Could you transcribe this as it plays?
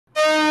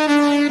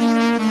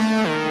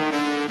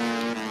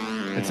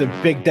It's a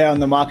big day on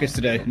the markets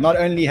today. Not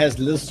only has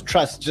Liz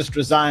Truss just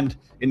resigned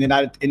in the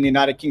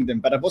United Kingdom,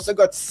 but I've also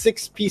got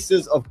 6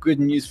 pieces of good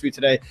news for you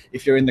today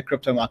if you're in the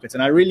crypto markets.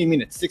 And I really mean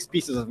it, 6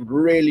 pieces of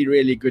really,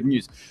 really good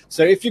news.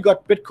 So if you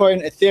got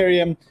Bitcoin,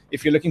 Ethereum,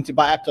 if you're looking to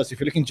buy Aptos, if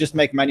you're looking to just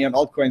make money on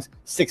altcoins,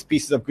 6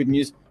 pieces of good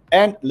news.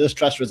 And Liz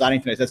Truss resigning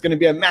today. So it's going to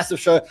be a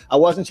massive show. I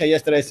wasn't here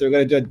yesterday, so we're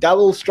going to do a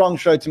double strong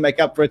show to make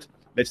up for it.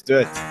 Let's do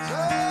it.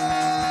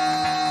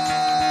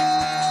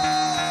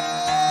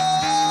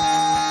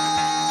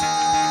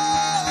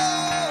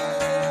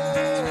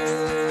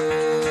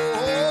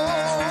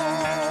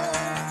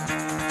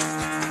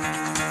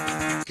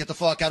 Get the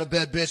fuck out of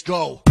bed, bitch.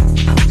 Go.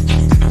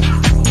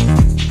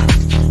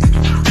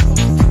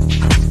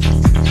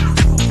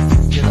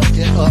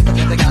 Get up, and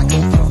then they got go.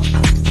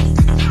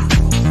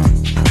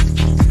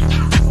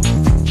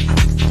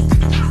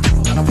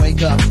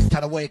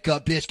 Time to wake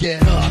up, bitch.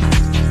 Get up.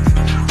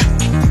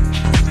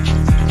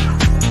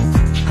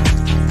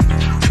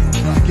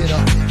 Get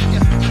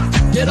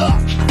up. Get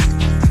up.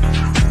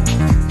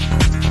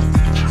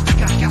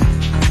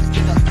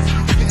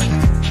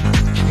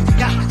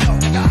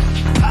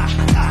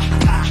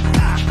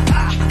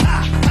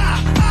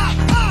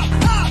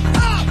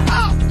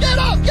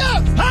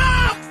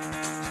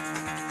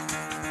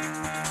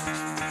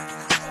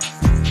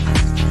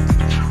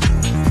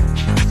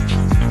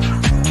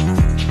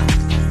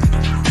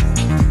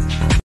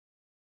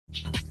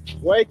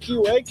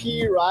 Wakey,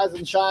 wakey, rise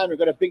and shine. We've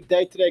got a big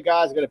day today,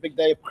 guys. We've got a big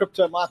day of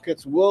crypto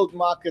markets, world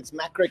markets,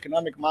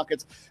 macroeconomic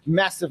markets.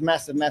 Massive,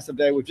 massive, massive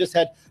day. We've just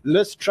had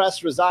Liz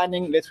Truss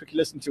resigning. Let's quickly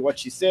listen to what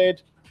she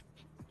said.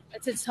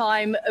 At a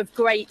time of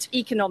great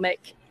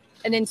economic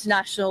and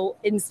international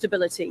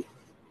instability,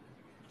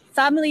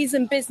 families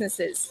and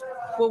businesses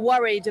were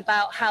worried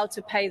about how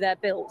to pay their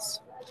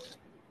bills.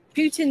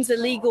 Putin's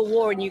illegal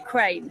war in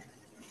Ukraine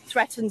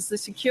threatens the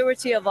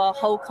security of our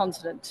whole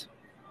continent.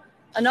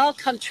 And our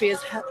country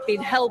has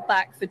been held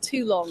back for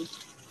too long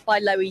by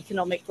low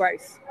economic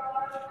growth.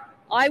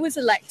 I was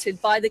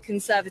elected by the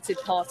Conservative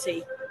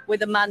Party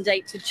with a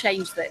mandate to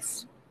change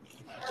this.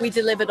 We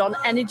delivered on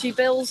energy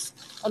bills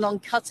and on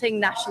cutting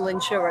national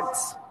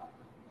insurance.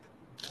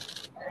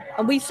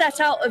 And we set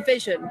out a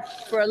vision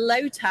for a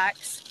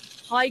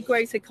low-tax,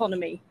 high-growth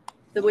economy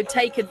that would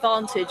take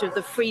advantage of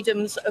the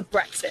freedoms of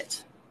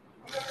Brexit.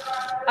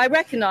 I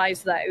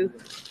recognise, though,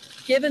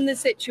 given the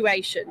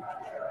situation,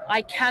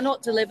 I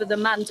cannot deliver the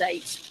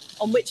mandate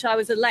on which I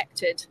was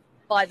elected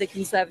by the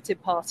Conservative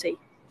Party.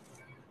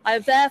 I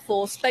have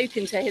therefore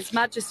spoken to His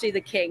Majesty the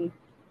King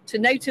to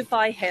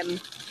notify him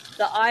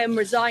that I am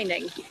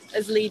resigning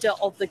as leader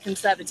of the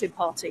Conservative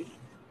Party.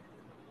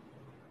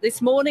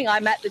 This morning I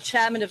met the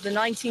chairman of the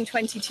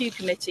 1922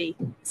 committee,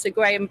 Sir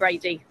Graham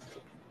Brady.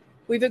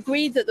 We've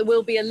agreed that there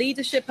will be a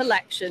leadership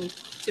election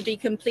to be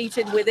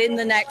completed within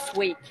the next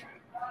week.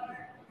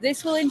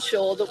 This will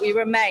ensure that we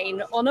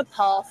remain on a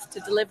path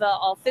to deliver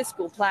our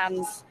fiscal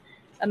plans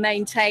and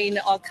maintain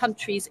our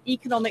country's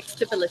economic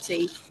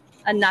stability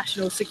and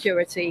national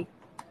security.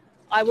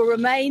 I will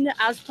remain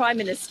as Prime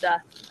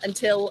Minister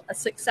until a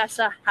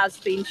successor has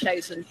been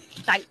chosen.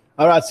 Thank you.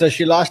 All right, so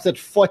she lasted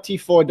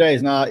 44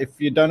 days. Now, if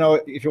you don't know,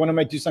 if you want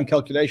to do some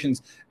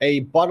calculations,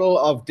 a bottle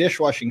of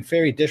dishwashing,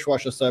 Fairy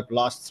dishwasher soap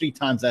lasts 3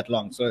 times that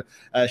long. So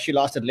she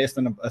lasted less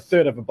than a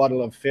third of a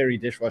bottle of Fairy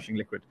dishwashing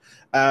liquid.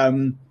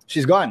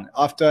 She's gone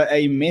after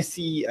a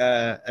messy,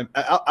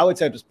 I would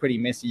say it was pretty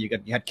messy. You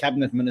had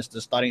cabinet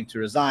ministers starting to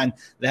resign.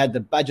 They had the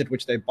budget,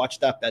 which they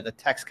botched up. They had the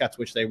tax cuts,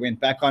 which they went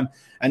back on.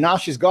 And now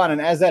she's gone.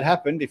 And as that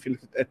happened, if you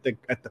look at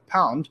the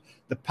pound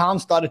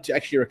started to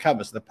actually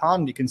recover. So the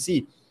pound, you can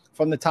see,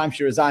 from the time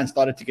she resigned,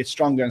 started to get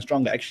stronger and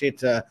stronger. Actually,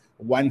 at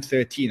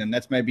 113, and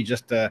that's maybe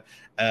just a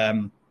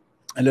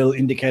little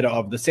indicator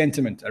of the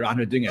sentiment around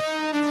her doing it.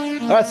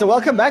 All right, so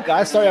welcome back,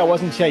 guys. Sorry I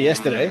wasn't here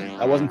yesterday.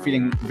 I wasn't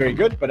feeling very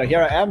good, but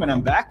here I am, and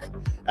I'm back.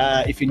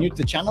 If you're new to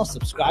the channel,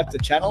 subscribe to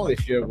the channel.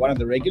 If you're one of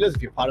the regulars,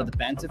 if you're part of the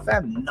Banter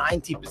fam,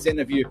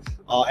 90% of you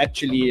are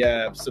actually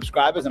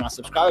subscribers, and our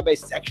subscriber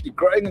base is actually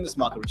growing in this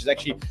market, which is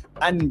actually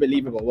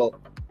unbelievable.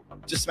 Well,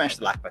 just smash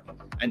the like button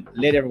and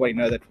let everybody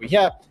know that we're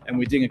here and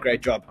we're doing a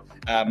great job,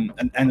 and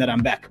that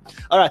I'm back.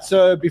 All right,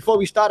 so before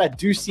we start, I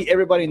do see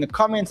everybody in the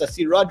comments. I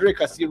see Roderick,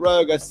 I see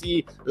Rogue, I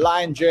see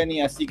Lion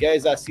Journey, I see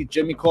Gaza, I see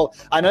Jimmy Call.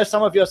 I know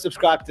some of you are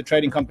subscribed to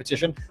Trading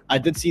Competition. I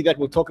did see that.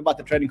 We'll talk about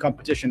the Trading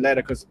Competition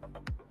later because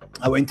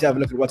I went to have a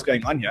look at what's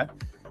going on here.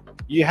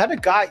 You had a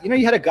guy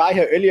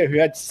here earlier who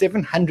had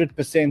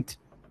 700%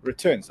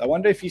 returns. I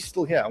wonder if he's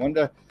still here. I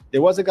wonder,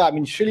 there was a guy, I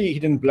mean, surely he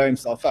didn't blow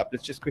himself up.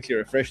 Let's just quickly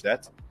refresh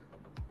that.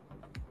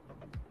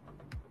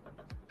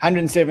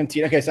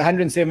 117. Okay, so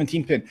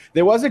 117 pin.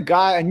 There was a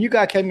guy, a new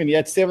guy came in. He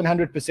had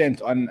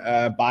 700% on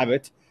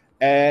Bybit,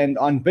 and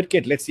on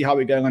BitGet. Let's see how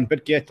we're going on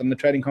BitGet on the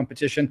Trading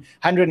Competition.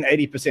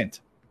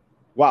 180%.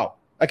 Wow.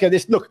 Okay,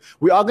 look.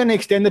 We are going to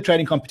extend the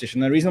Trading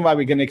Competition. The reason why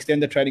we're going to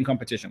extend the Trading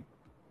Competition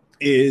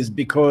is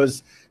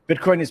because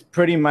Bitcoin is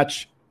pretty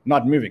much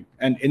not moving.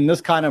 And in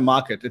this kind of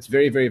market, it's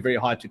very, very, very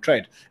hard to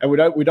trade. And we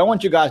don't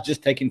want you guys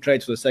just taking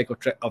trades for the sake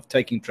of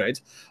taking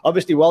trades.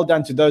 Obviously, well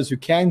done to those who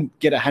can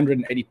get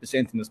 180%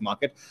 in this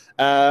market.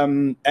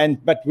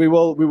 But we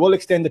will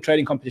extend the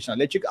trading competition.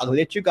 I'll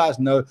let you guys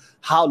know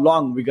how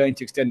long we're going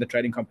to extend the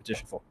trading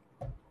competition for.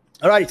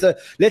 All right, so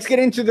let's get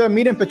into the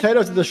meat and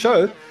potatoes of the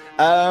show.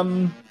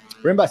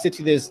 Remember, I said to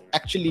you, there's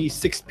actually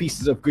 6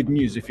 pieces of good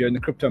news if you're in the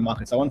crypto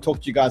markets. I want to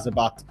talk to you guys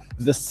about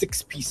the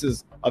 6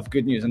 pieces of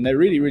good news, and they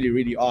really, really,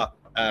 really are.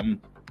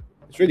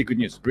 It's really good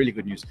news, really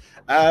good news.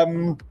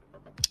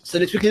 So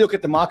let's quickly look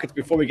at the markets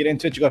before we get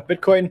into it. You got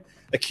Bitcoin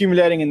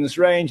accumulating in this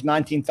range,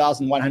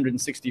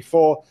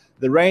 19,164.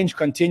 The range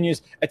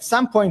continues. At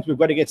some point, we've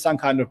got to get some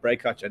kind of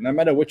breakout here. No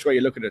matter which way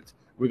you look at it,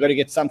 we've got to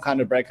get some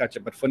kind of breakout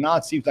here. But for now,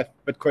 it seems like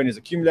Bitcoin is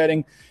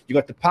accumulating. You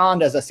got the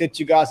pound, as I said to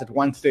you guys, at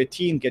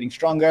 113, getting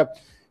stronger.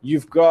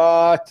 You've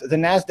got the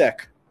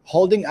NASDAQ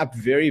holding up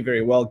very,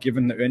 very well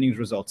given the earnings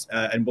results.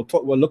 And we'll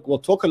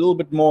talk a little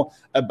bit more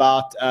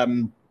about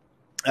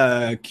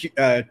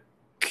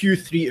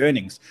Q3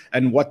 earnings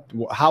and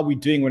how we're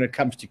doing when it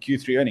comes to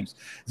Q3 earnings.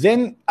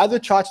 Then other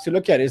charts to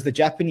look at is the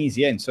Japanese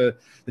yen. So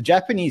the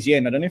Japanese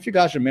yen, I don't know if you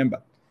guys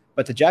remember,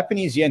 but the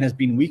Japanese yen has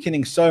been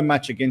weakening so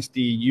much against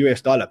the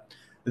US dollar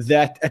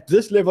that at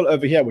this level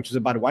over here, which is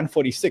about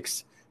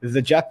 146,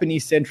 the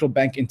Japanese central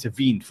bank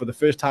intervened for the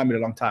first time in a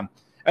long time.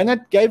 And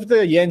that gave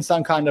the yen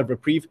some kind of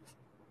reprieve.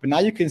 But now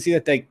you can see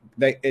that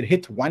it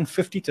hit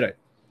 150 today.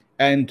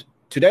 And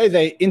today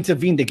they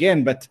intervened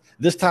again, but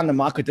this time the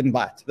market didn't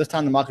buy it. This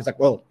time the market's like,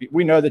 well,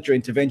 we know that your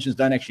interventions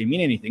don't actually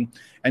mean anything.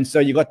 And so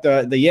you got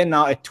the yen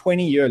now at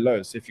 20-year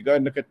lows. So if you go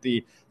and look at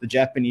the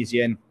Japanese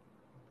yen,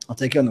 I'll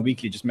take it on the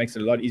weekly, it just makes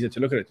it a lot easier to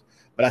look at it.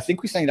 But I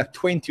think we're saying like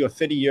 20 or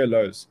 30-year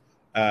lows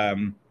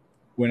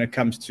when it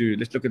comes to,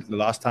 let's look at the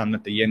last time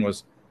that the yen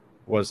was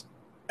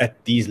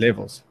at these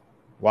levels.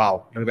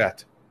 Wow, look at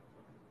that.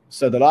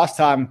 So the last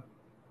time,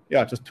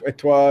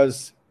 it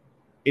was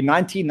in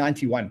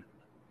 1991.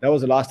 That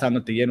was the last time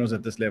that the yen was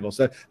at this level.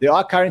 So there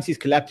are currencies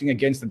collapsing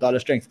against the dollar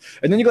strength.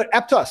 And then you got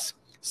Aptos.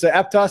 So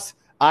Aptos,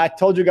 I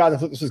told you guys I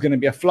thought this was going to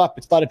be a flop.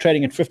 It started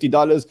trading at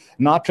 $50,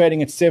 now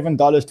trading at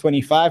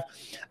 $7.25.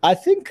 I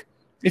think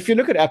if you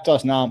look at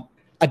Aptos now,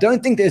 I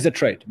don't think there's a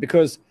trade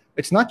because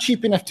it's not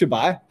cheap enough to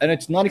buy and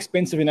it's not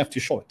expensive enough to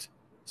short.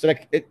 So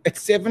like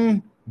it's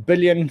 7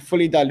 billion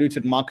fully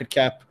diluted market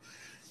cap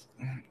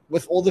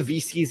with all the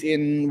VCs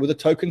in, with the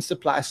token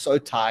supply so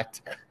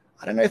tight.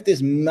 I don't know if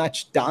there's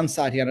much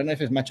downside here. I don't know if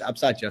there's much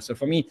upside here. So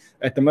for me,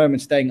 at the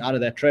moment, staying out of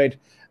that trade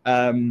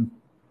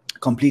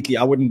completely,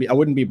 I wouldn't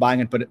be buying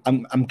it. But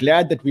I'm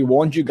glad that we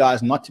warned you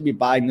guys not to be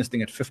buying this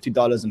thing at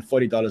 $50 and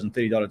 $40 and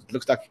 $30.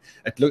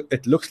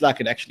 It looks like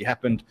it actually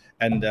happened,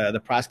 and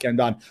the price came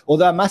down.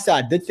 Although I must say,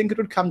 I did think it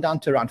would come down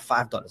to around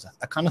 $5.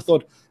 I kind of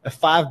thought a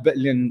 $5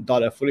 billion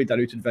fully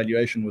diluted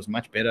valuation was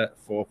much better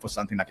for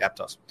something like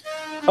Aptos.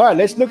 All right,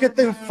 let's look at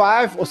the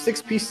 5 or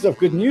 6 pieces of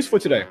good news for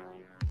today.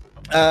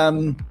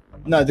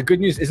 No, the good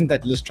news isn't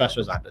that Liz Truss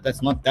resigned.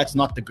 That's not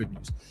the good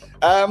news.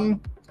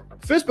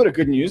 First bit of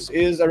good news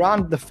is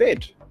around the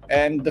Fed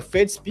and the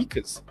Fed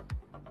speakers.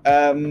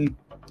 In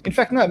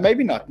fact, no,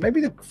 maybe not.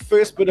 Maybe the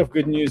first bit of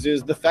good news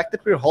is the fact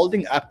that we're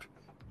holding up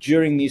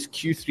during these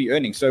Q3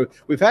 earnings. So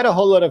we've had a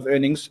whole lot of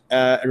earnings.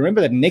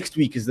 Remember that next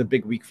week is the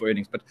big week for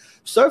earnings. But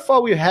so far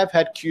we have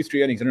had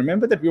Q3 earnings. And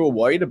remember that we were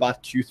worried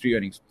about Q3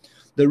 earnings.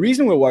 The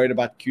reason we're worried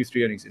about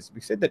Q3 earnings is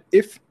we said that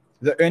if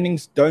the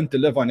earnings don't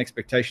deliver on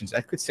expectations,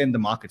 that could send the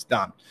markets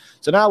down.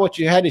 So now what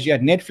you had is you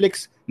had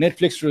Netflix.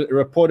 Netflix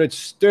reported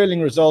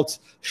sterling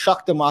results,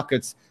 shocked the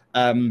markets,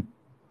 with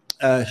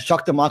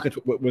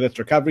its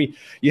recovery.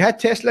 You had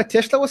Tesla.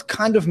 Tesla was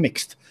kind of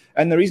mixed.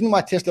 And the reason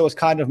why Tesla was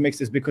kind of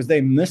mixed is because they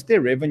missed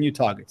their revenue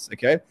targets,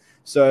 okay?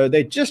 So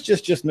they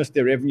just missed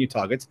their revenue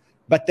targets,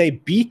 but they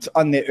beat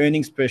on their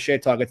earnings per share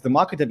targets. The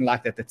market didn't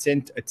like that. It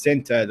sent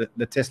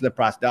the Tesla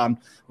price down.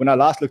 When I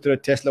last looked at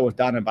it, Tesla was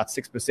down about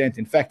 6%.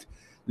 In fact,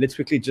 let's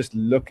quickly just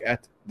look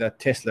at the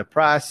Tesla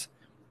price.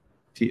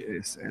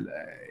 There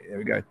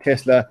we go.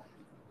 Tesla.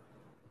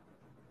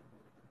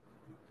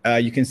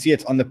 You can see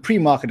it's on the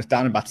pre-market. It's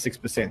down about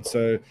 6%.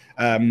 So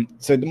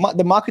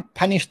the market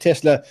punished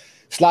Tesla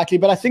slightly.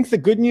 But I think the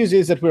good news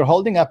is that we're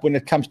holding up when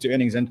it comes to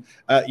earnings. And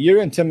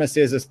Jeroen Timmer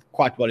says this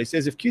quite well. He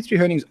says if Q3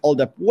 earnings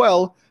hold up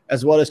well,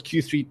 as well as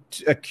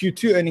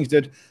Q2 earnings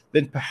did,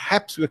 then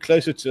perhaps we're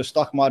closer to a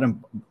stock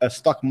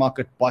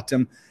market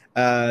bottom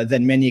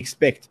than many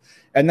expect.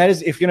 And that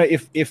is if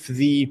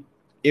the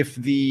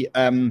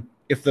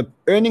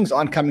earnings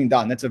aren't coming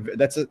down,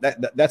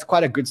 that's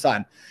quite a good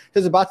sign.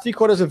 There's about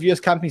 3/4 of US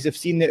companies have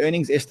seen their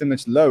earnings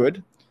estimates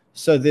lowered,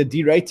 so the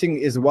derating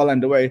is well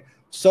underway.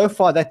 So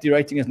far, that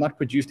derating has not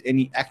produced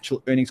any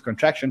actual earnings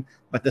contraction,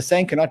 but the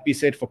same cannot be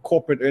said for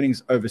corporate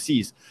earnings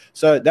overseas.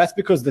 So that's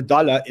because the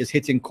dollar is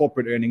hitting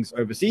corporate earnings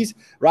overseas.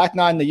 Right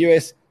now in the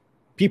US,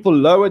 people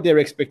lowered their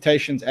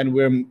expectations, and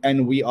we're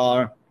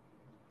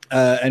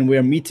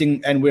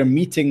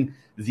meeting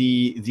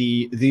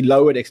the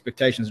lowered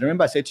expectations.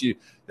 Remember, I said to you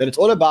that it's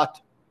all about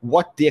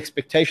what the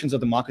expectations of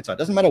the markets are. It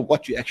doesn't matter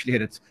what you actually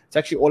hit. It's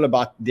actually all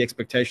about the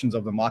expectations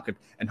of the market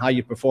and how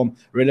you perform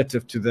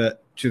relative to the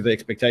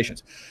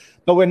expectations.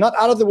 But we're not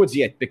out of the woods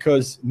yet,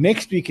 because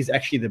next week is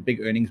actually the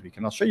big earnings week,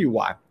 and I'll show you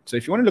why. So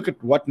if you want to look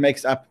at what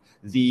makes up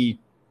the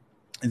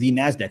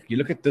NASDAQ, you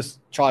look at this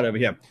chart over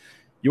here.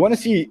 You want to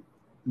see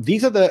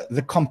these are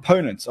the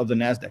components of the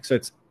NASDAQ. So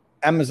it's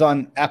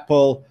Amazon,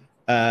 Apple,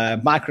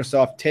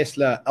 Microsoft,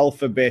 Tesla,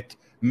 Alphabet,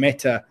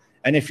 Meta.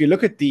 And if you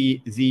look at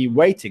the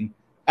weighting,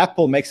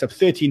 Apple makes up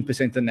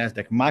 13% of the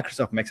NASDAQ.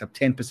 Microsoft makes up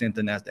 10% of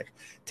the NASDAQ.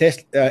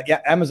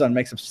 Amazon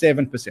makes up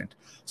 7%.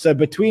 So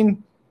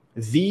between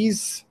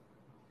these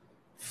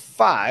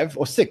 5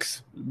 or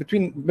 6,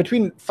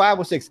 between 5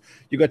 or 6,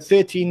 you got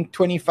 13,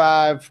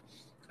 25,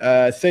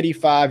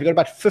 35. You got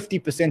about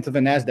 50% of the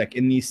NASDAQ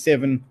in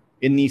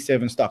these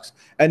seven stocks,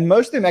 and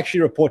most of them actually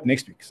report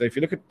next week. So if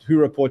you look at who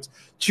reports,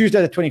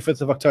 Tuesday the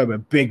 25th of October,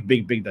 big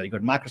day. You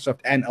got Microsoft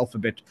and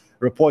Alphabet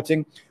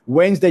reporting.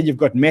 Wednesday you've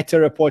got Meta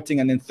reporting,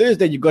 and then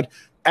Thursday you've got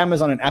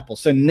Amazon and Apple.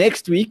 So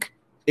next week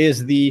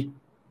is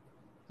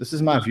this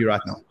is my view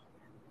right now.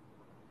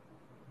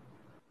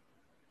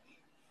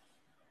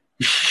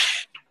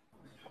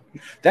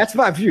 That's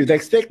my view. They're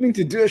expecting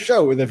to do a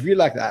show with a view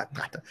like that.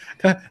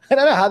 I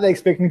don't know how they're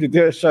expecting to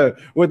do a show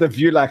with a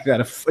view like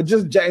that.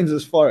 Just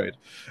James's forehead.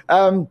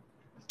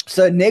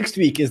 So next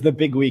week is the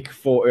big week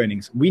for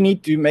earnings. We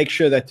need to make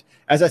sure that,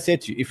 as I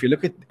said to you, if you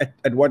look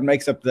at what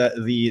makes up the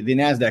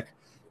NASDAQ,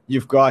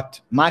 you've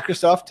got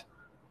Microsoft.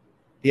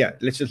 Yeah,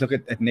 let's just look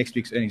at next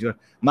week's earnings.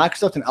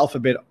 Microsoft and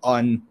Alphabet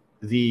on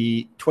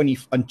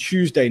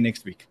Tuesday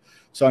next week.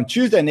 So on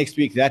Tuesday next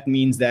week, that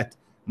means that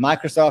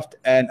Microsoft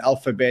and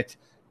Alphabet,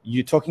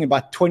 you're talking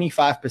about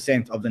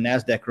 25% of the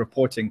NASDAQ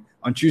reporting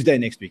on Tuesday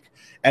next week.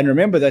 And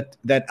remember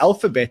that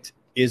Alphabet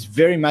is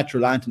very much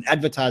reliant on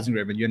advertising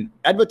revenue. And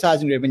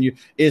advertising revenue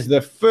is the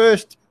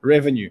first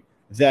revenue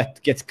that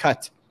gets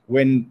cut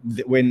when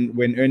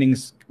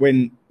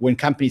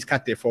companies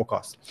cut their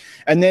forecasts.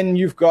 And then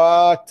you've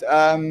got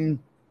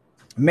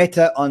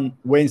Meta on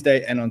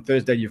Wednesday, and on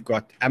Thursday you've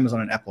got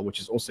Amazon and Apple, which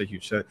is also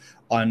huge. So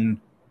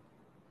on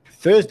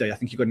Thursday, I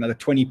think you got another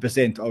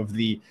 20% of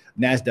the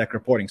NASDAQ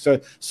reporting.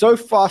 So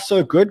far,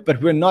 so good, but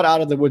we're not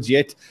out of the woods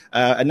yet.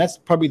 And that's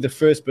probably the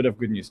first bit of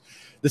good news.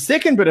 The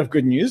second bit of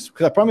good news,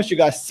 because I promised you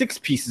guys 6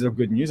 pieces of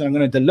good news, and I'm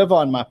going to deliver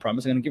on my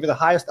promise. I'm going to give you the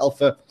highest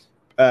alpha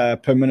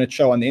per minute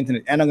show on the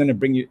internet, and I'm going to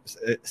bring you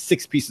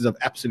 6 pieces of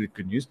absolute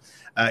good news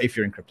if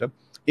you're in crypto,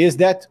 is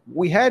that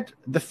we had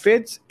the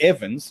Fed's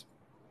Evans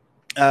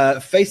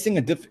facing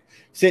a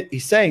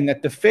he's saying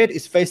that the Fed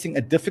is facing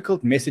a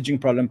difficult messaging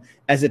problem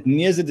as it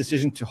nears a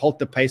decision to halt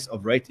the pace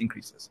of rate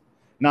increases.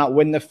 Now,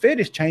 when the Fed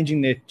is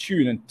changing their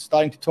tune and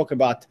starting to talk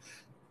about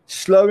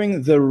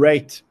slowing the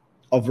rate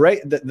of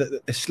rate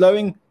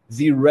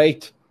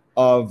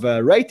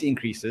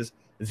increases,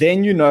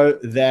 then you know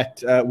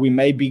that we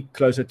may be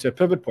closer to a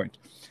pivot point.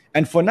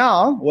 And for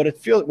now, what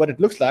it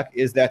looks like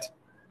is that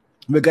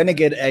we're going to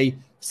get a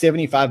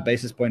 75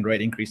 basis point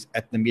rate increase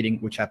at the meeting,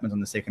 which happens on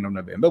the 2nd of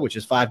November, which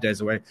is 5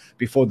 days away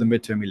before the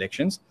midterm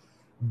elections.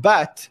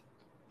 But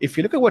if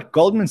you look at what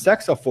Goldman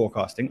Sachs are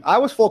forecasting, I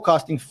was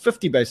forecasting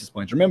 50 basis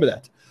points. Remember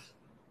that.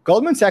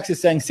 Goldman Sachs is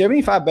saying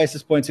 75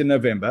 basis points in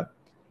November,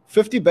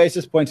 50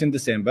 basis points in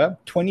December,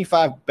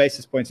 25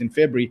 basis points in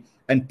February,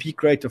 and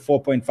peak rate of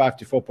 4.5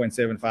 to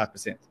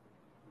 4.75%.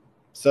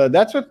 So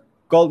that's what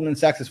Goldman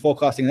Sachs is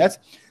forecasting. That's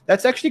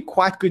actually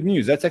quite good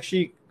news. That's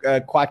actually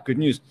quite good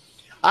news.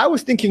 I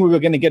was thinking we were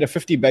going to get a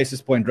 50 basis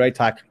point rate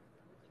hike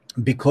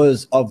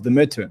because of the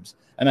midterms.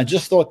 And I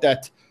just thought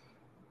that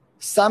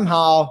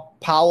somehow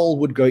Powell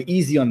would go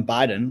easy on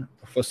Biden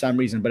for some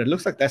reason, but it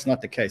looks like that's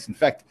not the case. In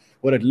fact,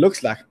 what it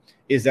looks like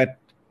is that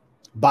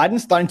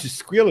Biden's starting to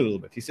squeal a little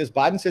bit.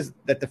 Biden says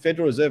that the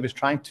Federal Reserve is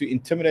trying to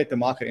intimidate the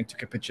market into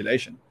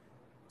capitulation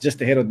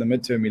just ahead of the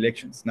midterm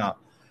elections. Now,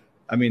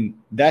 I mean,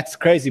 that's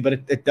crazy, but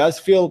it does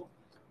feel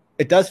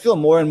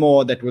more and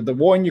more that with the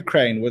war in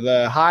Ukraine, with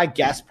the high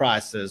gas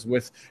prices,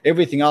 with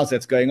everything else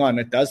that's going on,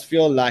 it does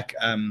feel like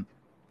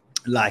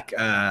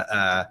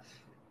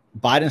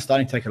Biden's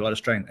starting to take a lot of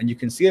strain, and you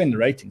can see it in the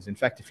ratings. In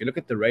fact, if you look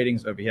at the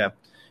ratings over here,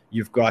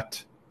 you've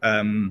got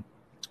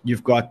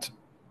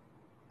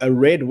a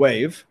red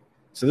wave.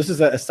 So this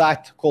is a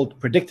site called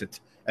Predicted,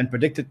 and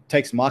Predicted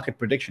takes market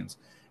predictions.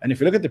 And if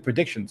you look at the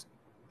predictions,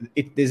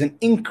 there's an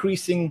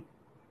increasing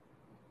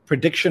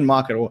prediction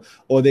market,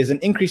 or there's an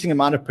increasing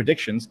amount of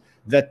predictions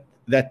that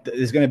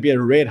there's going to be a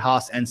red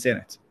House and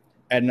Senate,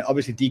 and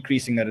obviously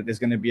decreasing that there's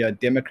going to be a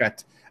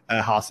Democrat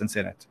House and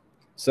Senate.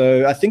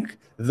 So I think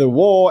the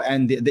war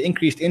and the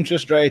increased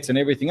interest rates and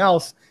everything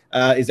else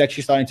is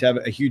actually starting to have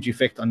a huge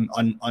effect on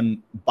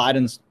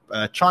Biden's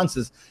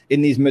chances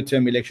in these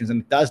midterm elections,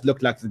 and it does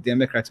look like the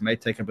Democrats may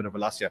take a bit of a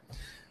loss here.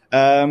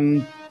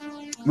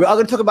 We are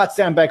going to talk about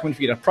Sam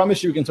Bankman-Fried. I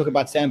promise you we can talk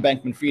about Sam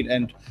Bankman-Fried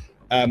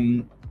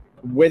and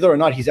whether or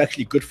not he's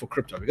actually good for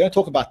crypto. We're going to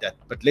talk about that,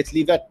 but let's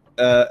leave that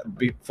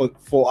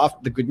for after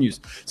the good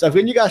news. So I've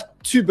given you guys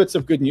 2 bits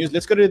of good news.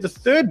 Let's go to the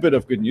third bit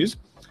of good news.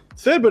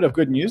 Third bit of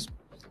good news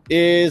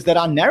is that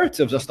our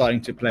narratives are starting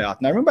to play out.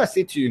 Now, remember I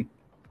said to you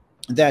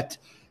that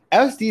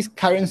as these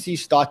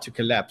currencies start to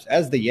collapse,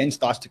 as the yen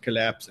starts to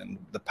collapse and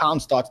the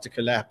pound starts to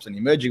collapse and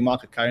emerging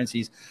market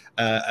currencies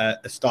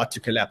start to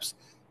collapse,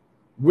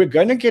 we're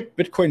going to get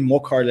Bitcoin more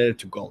correlated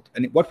to gold.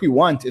 And what we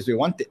want is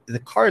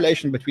the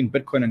correlation between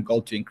Bitcoin and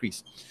gold to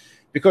increase.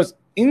 Because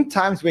in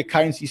times where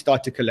currencies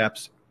start to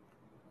collapse,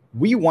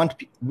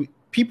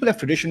 people have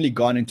traditionally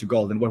gone into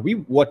gold. And what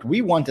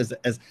we want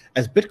as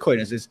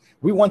Bitcoiners is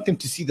we want them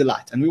to see the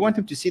light. And we want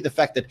them to see the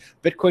fact that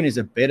Bitcoin is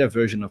a better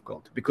version of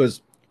gold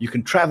because you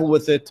can travel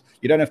with it.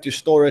 You don't have to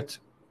store it.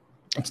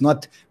 It's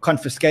not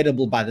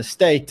confiscatable by the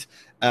state.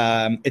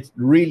 It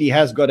really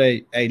has got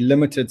a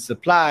limited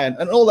supply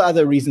and all the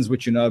other reasons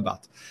which you know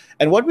about.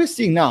 And what we're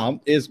seeing now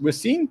is we're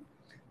seeing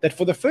that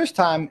for the first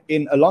time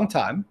in a long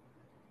time,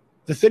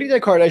 the 30-day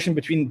correlation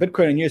between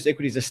Bitcoin and US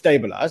equities is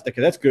stabilized.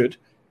 Okay, that's good.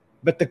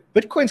 But the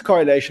Bitcoin's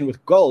correlation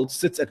with gold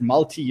sits at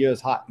multi-year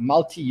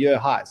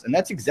highs. And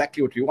that's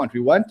exactly what we want.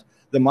 We want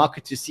the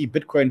market to see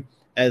Bitcoin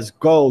as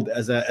gold,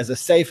 as a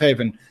safe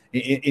haven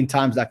in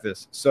times like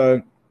this.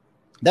 So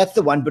that's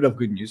the one bit of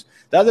good news.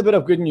 The other bit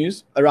of good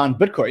news around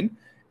Bitcoin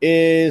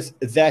is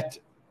that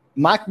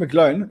Mike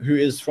McGlone, who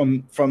is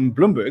from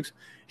Bloomberg,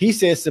 he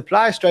says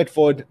supply is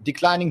straightforward,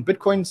 declining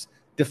Bitcoin's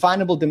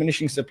definable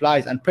diminishing supply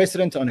is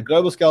unprecedented on a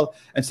global scale,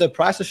 and so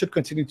prices should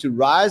continue to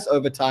rise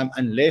over time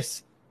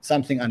unless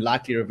something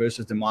unlikely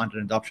reverses demand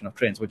and adoption of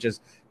trends, which is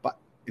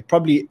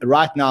probably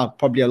right now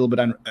probably a little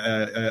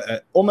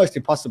bit almost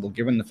impossible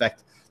given the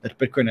fact that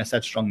Bitcoin has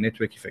such strong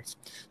network effects.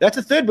 That's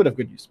the third bit of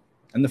good news.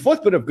 And the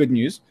fourth bit of good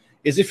news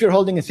is if you're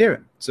holding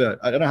Ethereum. So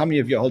I don't know how many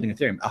of you are holding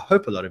Ethereum. I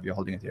hope a lot of you are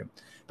holding Ethereum.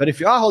 But if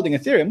you are holding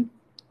Ethereum,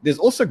 there's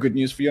also good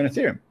news for you on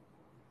Ethereum.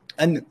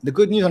 And the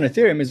good news on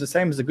Ethereum is the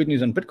same as the good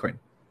news on Bitcoin.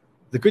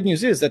 The good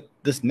news is that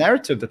this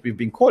narrative that we've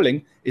been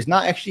calling is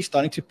now actually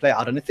starting to play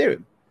out on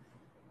Ethereum.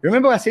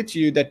 Remember I said to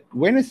you that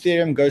when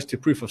Ethereum goes to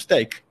proof of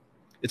stake,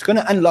 it's going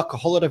to unlock a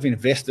whole lot of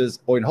investors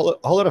or a whole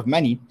lot of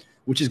money,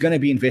 which is going to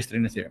be invested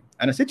in Ethereum.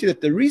 And I said to you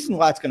that the reason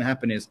why it's going to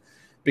happen is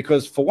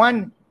because, for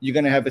one, you're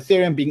going to have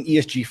Ethereum being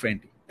ESG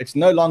friendly. It's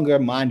no longer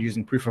mined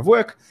using proof of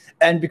work.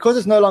 And because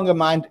it's no longer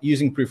mined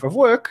using proof of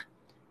work,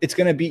 it's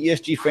going to be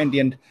ESG friendly.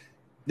 And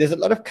there's a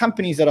lot of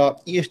companies that are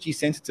ESG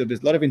sensitive.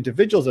 There's a lot of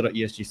individuals that are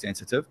ESG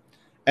sensitive,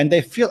 and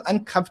they feel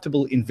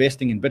uncomfortable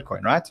investing in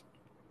Bitcoin, right?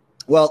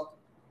 Well,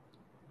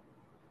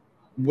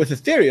 with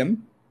Ethereum,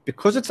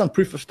 because it's on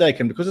proof of stake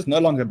and because it's no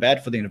longer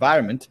bad for the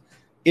environment,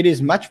 it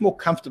is much more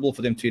comfortable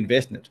for them to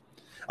invest in it.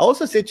 I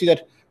also said to you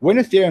that when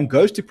Ethereum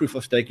goes to proof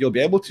of stake, you'll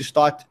be able to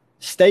start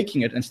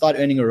staking it and start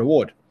earning a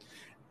reward.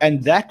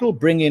 And that will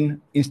bring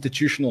in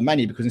institutional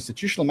money because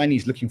institutional money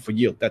is looking for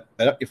yield. That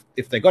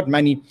if they got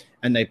money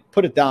and they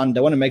put it down,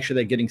 they want to make sure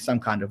they're getting some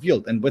kind of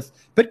yield. And with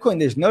Bitcoin,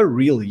 there's no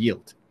real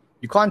yield.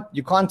 You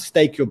can't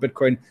stake your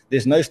Bitcoin.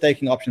 There's no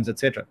staking options,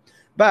 etc.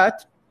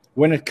 But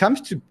when it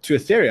comes to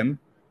Ethereum,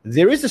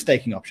 there is a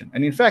staking option.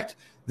 And in fact,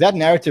 that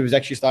narrative is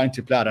actually starting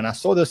to play out. And I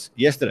saw this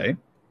yesterday.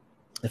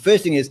 The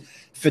first thing is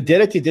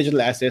Fidelity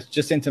Digital Assets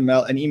just sent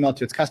an email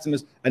to its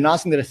customers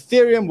announcing that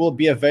Ethereum will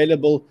be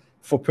available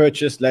for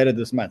purchase later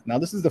this month. Now,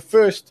 this is the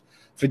first.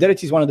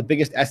 Fidelity is one of the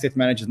biggest asset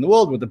managers in the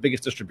world with the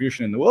biggest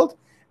distribution in the world.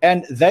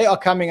 And they are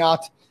coming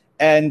out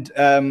and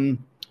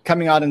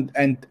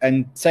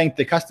saying to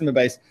their customer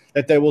base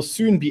that they will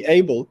soon be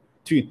able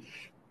to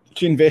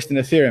invest in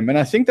Ethereum. And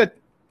I think that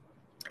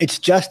it's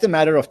just a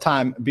matter of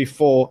time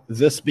before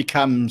this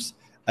becomes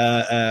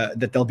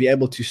that they'll be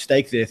able to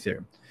stake their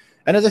Ethereum.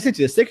 And as I said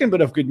to you, the second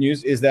bit of good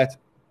news is that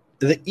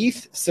the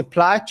ETH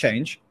supply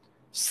change,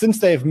 since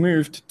they've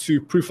moved to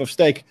proof of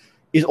stake,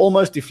 is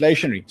almost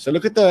deflationary. So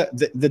look at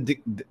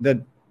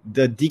the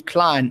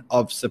decline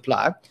of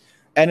supply,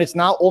 and it's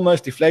now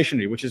almost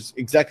deflationary, which is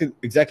exactly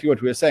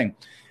what we were saying.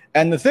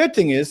 And the third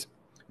thing is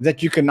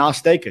that you can now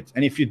stake it.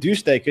 And if you do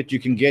stake it, you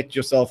can get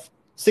yourself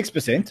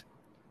 6%,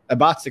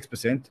 about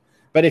 6%.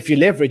 But if you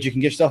leverage, you can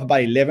get yourself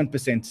about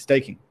 11%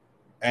 staking.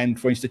 And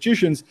for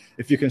institutions,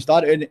 if you can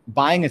start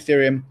buying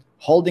Ethereum,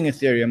 holding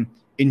Ethereum,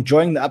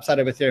 enjoying the upside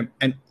of Ethereum,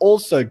 and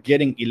also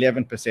getting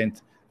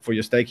 11% for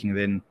your staking,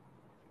 then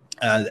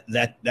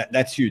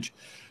that's huge.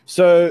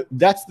 So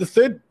that's the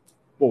third.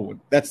 Well,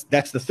 that's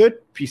the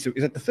third piece of.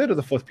 Is that the third or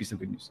the fourth piece of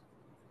good news?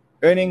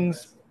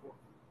 Earnings,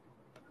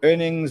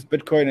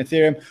 Bitcoin,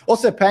 Ethereum.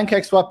 Also,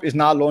 PancakeSwap is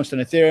now launched on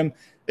Ethereum.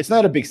 It's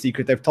not a big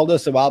secret. They've told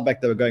us a while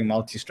back they were going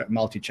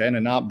multi-chain,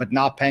 and now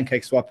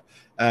PancakeSwap,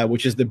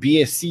 which is the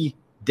BSC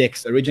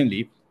DEX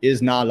originally,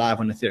 is now live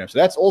on Ethereum. So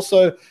that's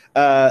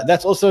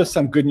also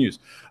some good news.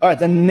 All right,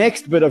 the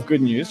next bit of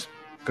good news,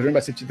 because remember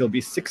I said to you there'll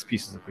be 6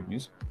 pieces of good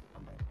news,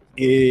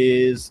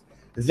 is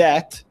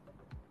that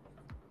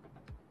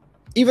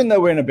even though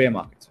we're in a bear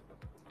market,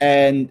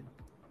 and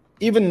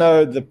even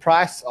though the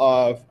price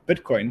of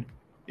Bitcoin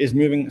is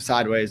moving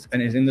sideways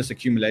and is in this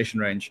accumulation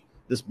range,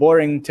 this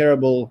boring,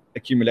 terrible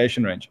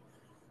accumulation range,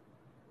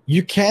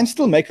 you can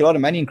still make a lot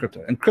of money in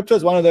crypto. And crypto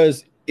is one of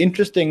those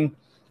interesting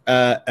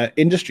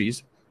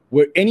industries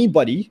where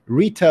anybody,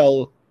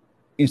 retail,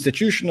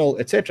 institutional,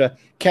 etc.,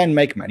 can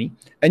make money.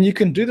 And you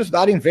can do this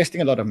without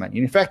investing a lot of money.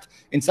 In fact,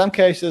 in some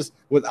cases,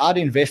 without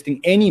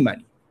investing any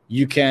money,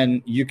 you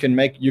can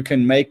make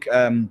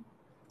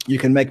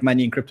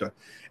money in crypto.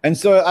 And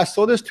so I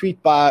saw this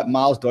tweet by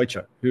Miles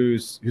Deutscher,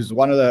 who's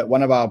one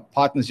of our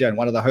partners here and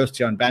one of the hosts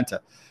here on Banter.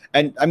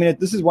 And I mean,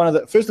 this is one of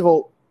the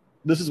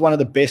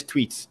best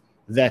tweets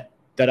that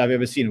I've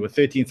ever seen, with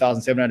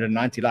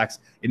 13,790 likes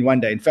in one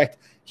day. In fact,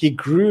 he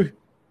grew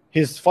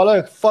his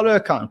follow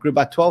account grew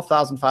by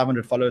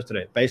 12,500 followers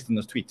today based on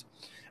this tweet.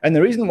 And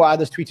the reason why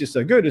this tweet is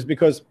so good is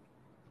because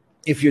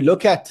if you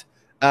look at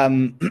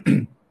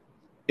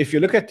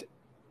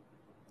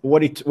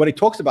what he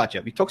talks about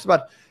here, he talks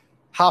about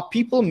how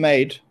people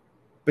made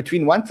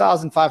between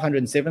 $1,500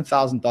 and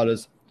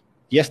 $7,000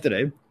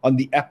 yesterday on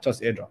the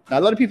Aptos airdrop. Now,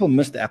 a lot of people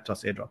missed the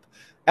Aptos airdrop.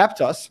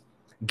 Aptos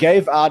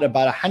gave out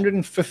about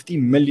 $150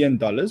 million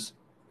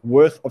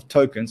worth of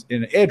tokens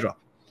in an airdrop.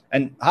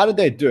 And how did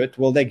they do it?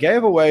 Well, they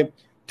gave away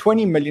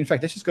 20 million. In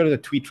fact, let's just go to the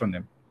tweet from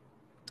them.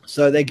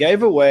 So they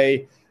gave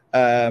away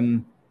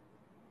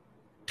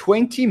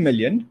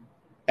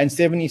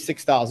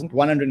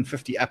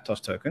 20,076,150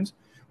 Aptos tokens,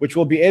 which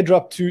will be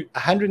airdropped to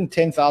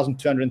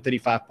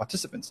 110,235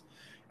 participants.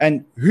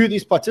 And who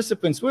these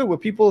participants were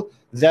people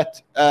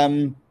that,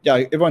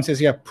 everyone says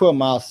here, poor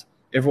Miles,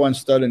 everyone's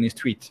stolen his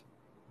tweet.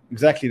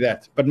 Exactly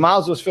that. But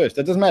Miles was first.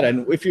 That doesn't matter.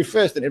 And if you're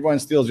first and everyone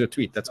steals your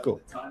tweet, that's cool.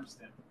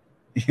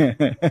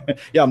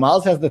 Yeah,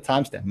 Miles has the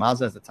timestamp.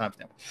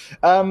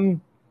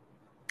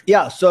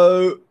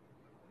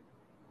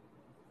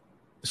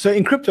 So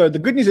in crypto, the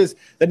good news is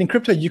that in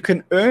crypto, you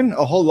can earn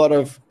a whole lot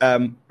of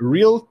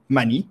real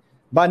money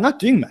by not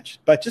doing much,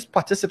 but just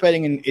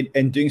participating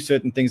in doing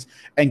certain things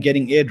and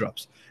getting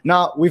airdrops.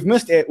 Now, we've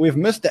missed the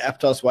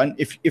Aptos one.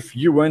 If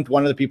you weren't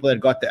one of the people that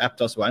got the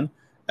Aptos one,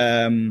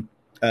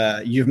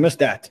 you've missed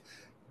that.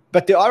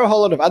 But there are a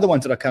whole lot of other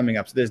ones that are coming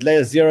up. So there's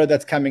Layer Zero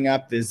that's coming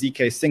up. There's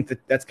ZK Sync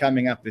that's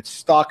coming up. There's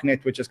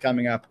Starknet, which is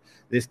coming up.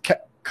 There's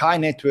Kai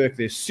Network.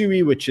 There's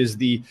Sui, which is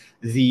the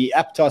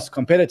Aptos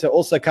competitor,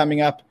 also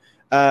coming up.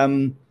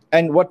 And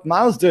what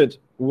Miles did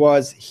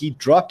was he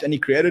dropped and he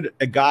created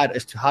a guide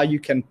as to how you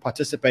can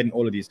participate in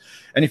all of these.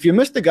 And if you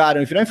missed the guide,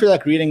 and if you don't feel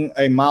like reading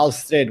a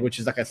Miles thread, which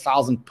is like a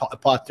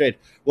 1,000-part thread,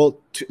 well,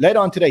 later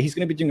on today, he's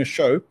going to be doing a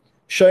show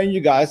showing you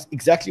guys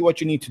exactly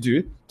what you need to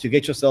do to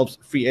get yourselves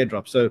free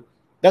airdrops. So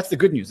that's the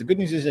good news. The good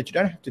news is that you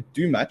don't have to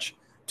do much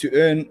to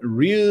earn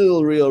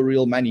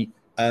real money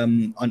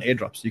on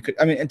airdrops.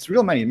 It's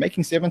real money.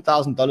 Making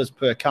 $7,000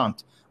 per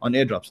account on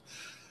airdrops.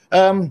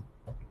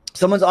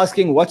 Someone's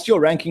asking, what's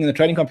your ranking in the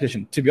trading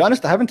competition? To be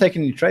honest, I haven't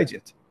taken any trades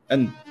yet.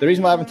 And the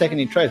reason why I haven't taken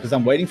any trades is because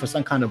I'm waiting for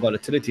some kind of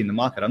volatility in the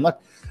market. I'm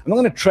not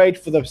going to trade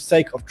for the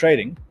sake of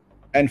trading.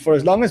 And for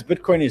as long as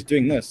Bitcoin is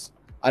doing this,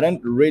 I don't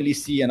really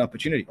see an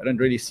opportunity. I don't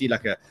really see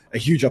like a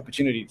huge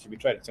opportunity to be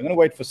traded. So I'm going to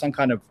wait for some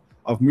kind of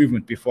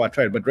movement before I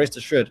trade. But rest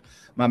assured,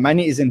 my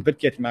money is in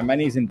BitGet, my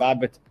money is in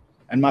Bybit,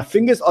 and my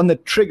fingers on the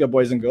trigger,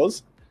 boys and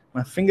girls.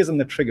 I'm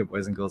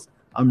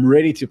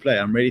ready to play.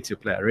 I'm ready to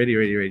play.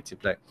 Ready to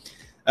play.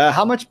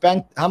 How much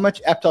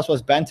Aptos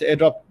was banned to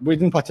airdrop? We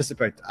didn't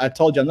participate. I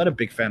told you I'm not a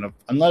big fan of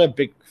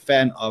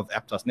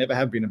Aptos. Never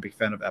have been a big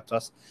fan of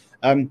Aptos.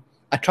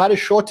 I tried to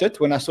short it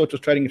when I saw it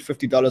was trading at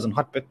 $50 on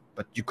Hotbit,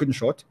 but you couldn't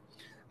short.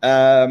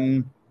 How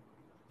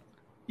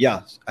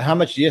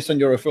much yes on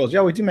your referrals?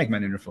 Yeah, we do make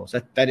money in referrals.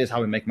 That is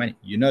how we make money.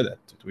 You know that.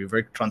 We're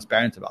very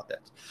transparent about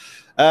that.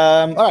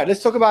 All right,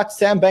 let's talk about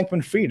Sam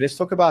Bankman-Fried. Let's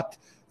talk about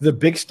the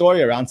big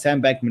story around Sam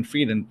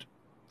Bankman-Fried. And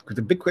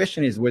the big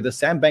question is whether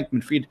Sam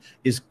Bankman-Fried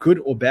is good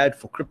or bad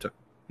for crypto.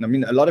 I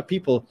mean, a lot of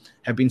people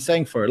have been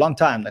saying for a long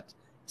time that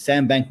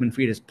Sam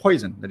Bankman-Fried is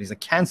poison, that he's a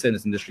cancer in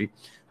this industry.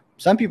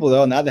 Some people,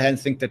 though, on the other hand,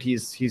 think that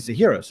he's a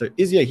hero. So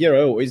is he a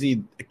hero or is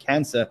he a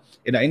cancer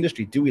in our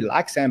industry? Do we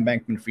like Sam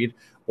Bankman-Fried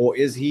or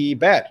is he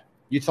bad?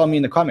 You tell me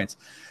in the comments.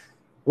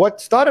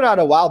 What started out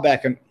a while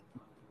back, and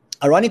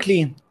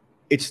ironically,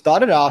 it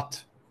started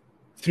out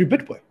through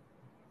BitBoy,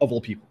 of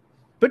all people.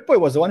 BitBoy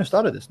was the one who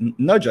started this.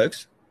 No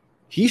jokes.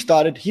 He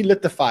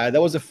lit the fire.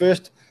 That was the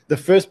first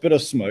bit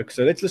of smoke.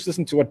 So let's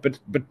listen to what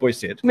BitBoy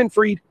said.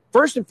 Bankman-Fried,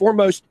 first and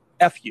foremost,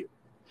 F you.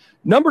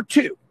 Number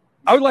two,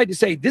 I would like to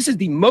say this is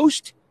the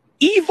most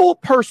evil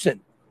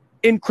person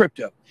in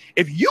crypto.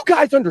 If you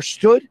guys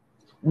understood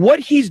what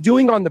he's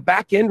doing on the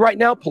back end right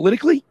now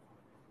politically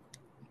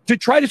to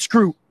try to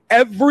screw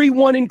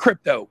everyone in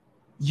crypto,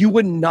 you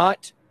would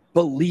not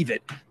believe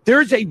it.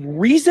 There's a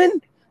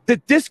reason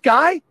that this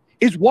guy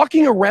is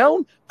walking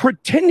around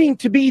pretending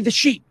to be the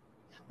sheep.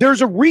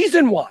 There's a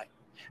reason why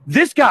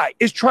this guy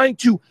is trying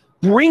to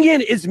bring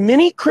in as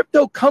many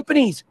crypto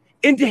companies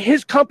into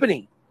his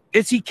company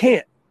as he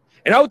can.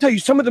 And I will tell you,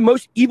 some of the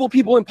most evil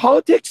people in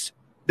politics,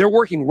 they're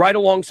working right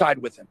alongside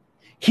with him.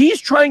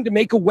 He's trying to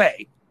make a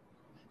way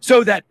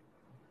so that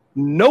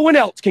no one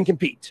else can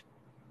compete.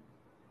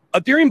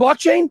 Ethereum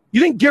blockchain,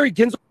 you think Gary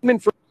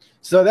Gensler?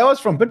 So that was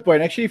from BitBoy.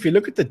 And actually, if you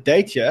look at the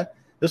date here,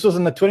 this was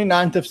on the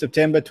 29th of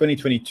September,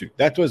 2022.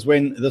 That was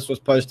when this was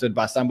posted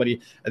by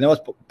somebody, and that was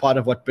part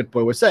of what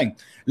BitBoy was saying.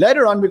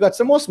 Later on, we got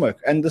some more smoke,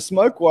 and the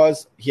smoke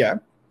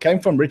came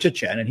from Richard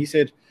Chan, and he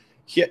said,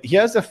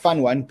 here's a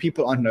fun one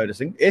people aren't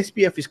noticing.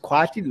 SBF is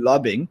quietly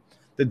lobbying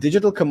the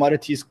Digital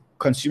Commodities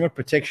Consumer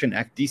Protection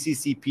Act,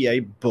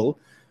 DCCPA bill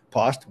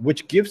passed,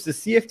 which gives the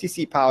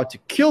CFTC power to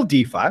kill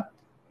DeFi,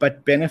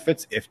 but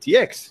benefits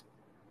FTX.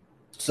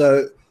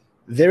 So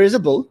there is a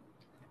bill,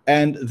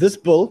 and this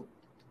bill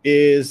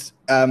is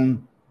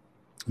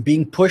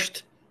being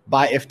pushed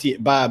by Sam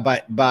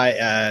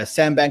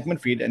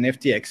Bankman-Fried and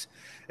FTX.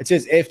 It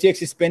says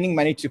FTX is spending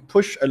money to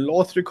push a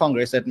law through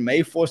Congress that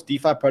may force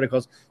DeFi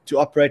protocols to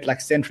operate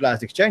like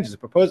centralized exchanges.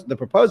 The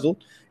proposal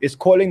is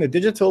calling the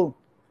Digital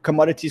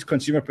Commodities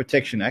Consumer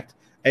Protection Act.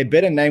 A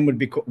better name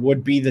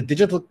would be the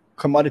Digital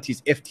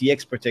Commodities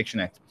FTX Protection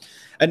Act.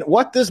 And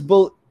what this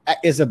bill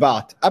is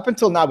about, up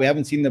until now, we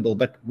haven't seen the bill,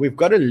 but we've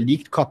got a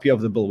leaked copy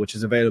of the bill, which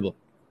is available.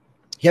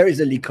 Here is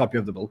a leaked copy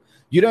of the bill.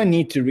 You don't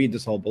need to read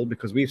this whole bill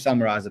because we've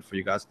summarized it for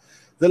you guys.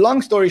 The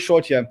long story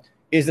short here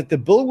is that the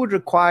bill would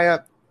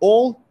require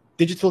all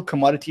digital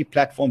commodity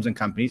platforms and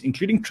companies,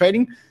 including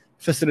trading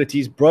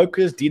facilities,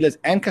 brokers, dealers,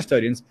 and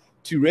custodians,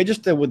 to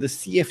register with the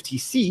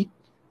CFTC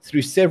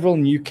through several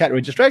new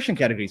registration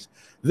categories.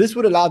 This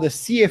would allow the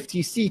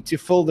CFTC to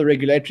fill the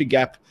regulatory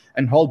gap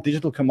and hold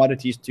digital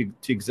commodities to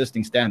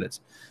existing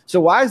standards.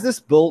 So why is this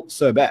bill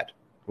so bad?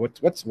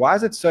 Why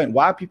is it so?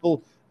 Why are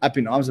people up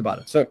in arms about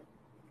it? So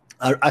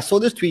I saw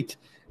this tweet,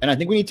 and I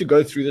think we need to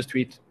go through this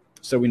tweet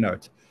so we know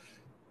it.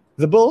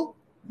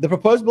 The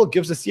proposed bill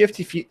gives the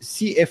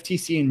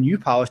CFTC new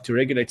powers to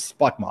regulate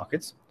spot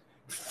markets,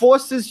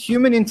 forces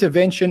human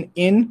intervention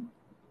in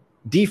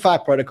DeFi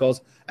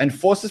protocols, and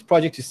forces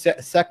projects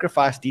to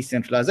sacrifice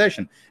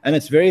decentralization. And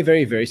it's very,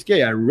 very, very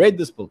scary. I read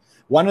this bill.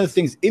 One of the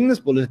things in this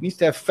bill is it needs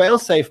to have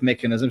fail-safe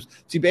mechanisms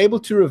to be able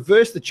to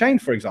reverse the chain,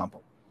 for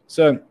example.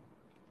 So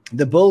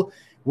the bill,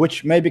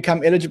 which may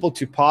become eligible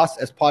to pass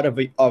as part of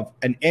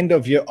an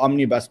end-of-year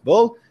omnibus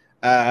bill,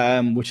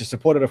 which is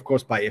supported, of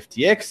course, by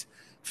FTX.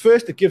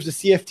 First, it gives the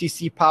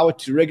CFTC power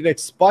to regulate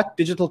spot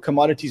digital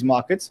commodities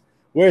markets,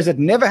 whereas it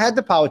never had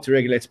the power to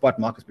regulate spot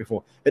markets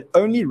before. It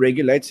only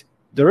regulates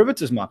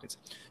derivatives markets.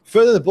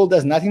 Further, the bill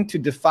does nothing to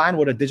define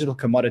what a digital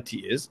commodity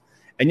is,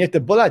 and yet the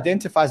bill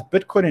identifies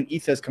Bitcoin and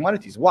Ether as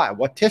commodities. Why?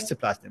 What test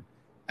applies to them,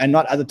 and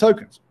not other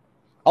tokens?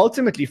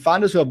 Ultimately,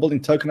 founders who are building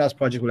tokenized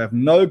projects will have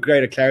no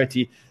greater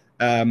clarity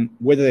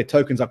whether their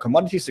tokens are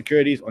commodities,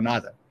 securities, or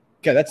neither.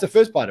 Okay, that's the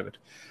first part of it.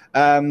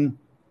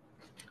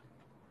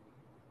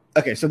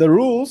 Okay, so the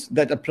rules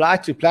that apply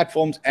to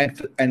platforms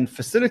and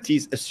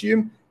facilities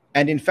assume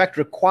and in fact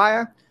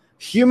require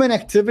human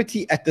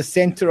activity at the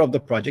center of the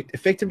project,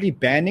 effectively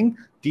banning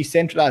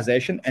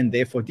decentralization and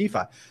therefore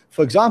DeFi.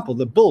 For example,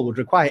 the bill would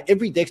require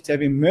every DEX to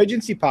have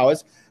emergency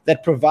powers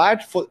that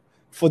provide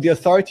for the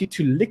authority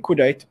to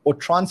liquidate or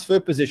transfer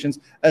positions,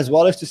 as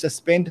well as to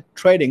suspend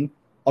trading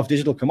of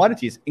digital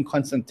commodities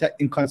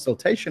in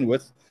consultation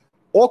with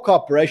or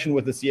cooperation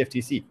with the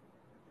CFTC.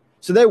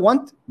 So they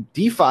want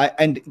DeFi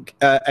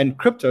and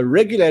crypto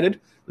regulated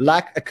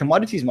like a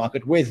commodities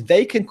market where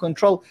they can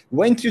control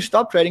when to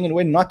stop trading and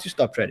when not to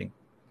stop trading.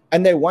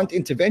 And they want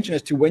intervention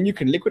as to when you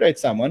can liquidate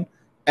someone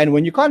and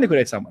when you can't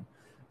liquidate someone.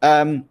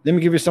 Let me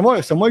give you some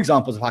more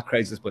examples of how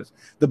crazy this is.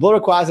 The bill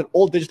requires that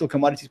all digital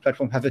commodities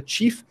platforms have a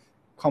chief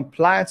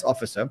compliance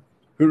officer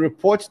who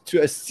reports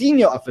to a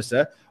senior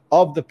officer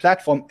of the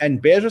platform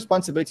and bears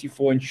responsibility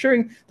for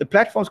ensuring the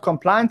platform's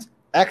compliance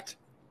act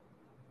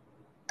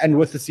and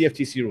with the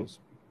CFTC rules.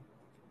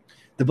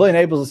 The bill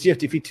enables the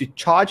CFTC to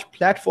charge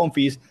platform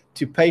fees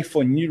to pay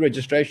for new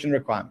registration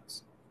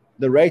requirements.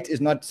 The rate is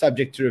not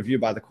subject to review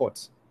by the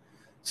courts.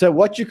 So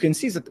what you can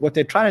see is that what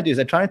they're trying to do is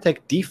they're trying to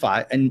take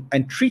DeFi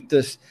and treat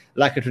this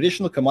like a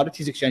traditional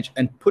commodities exchange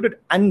and put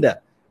it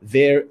under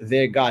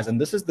their guys.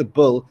 And this is the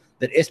bill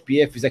that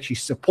SBF is actually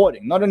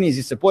supporting. Not only is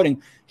he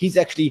supporting, he's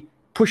actually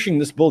pushing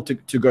this bill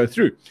to go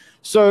through.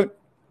 So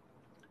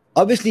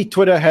obviously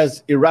Twitter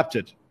has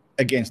erupted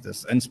against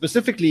this, and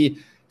specifically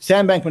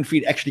Sam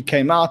Bankman-Fried actually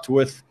came out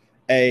with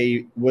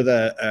a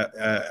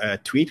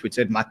tweet which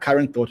said, "My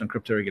current thought on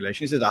crypto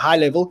regulation." He says, at a high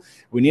level,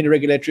 we need a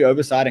regulatory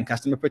oversight and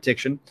customer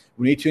protection.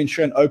 We need to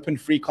ensure an open,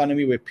 free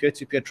economy where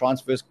peer-to-peer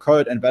transfers,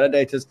 code, and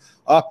validators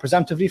are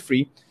presumptively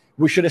free.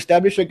 We should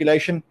establish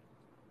regulation,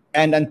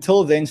 and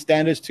until then,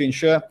 standards to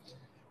ensure.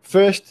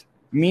 First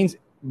means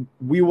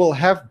we will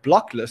have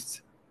block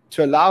lists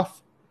to allow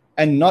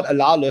and not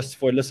allow lists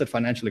for illicit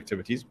financial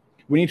activities.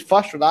 We need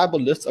fast, reliable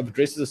lists of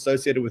addresses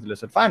associated with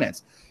illicit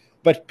finance.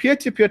 But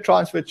peer-to-peer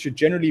transfers should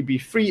generally be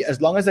free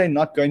as long as they're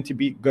not going to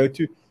go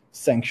to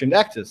sanctioned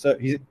actors. So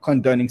he's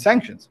condoning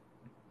sanctions.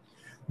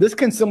 This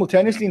can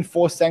simultaneously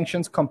enforce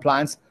sanctions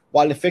compliance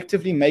while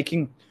effectively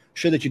making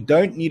sure that you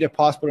don't need a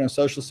passport and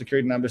social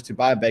security numbers to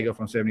buy a bagel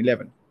from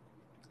 7-Eleven.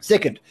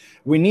 Second,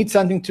 we need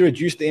something to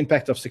reduce the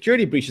impact of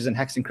security breaches and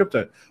hacks in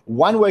crypto.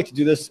 One way to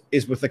do this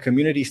is with a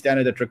community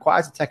standard that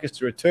requires attackers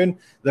to return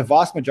the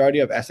vast majority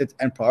of assets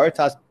and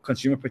prioritize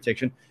consumer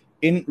protection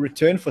in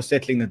return for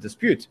settling the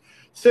dispute.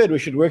 Third, we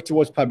should work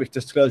towards public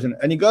disclosure.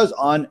 And he goes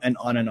on and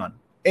on and on.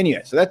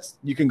 Anyway, so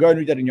you can go and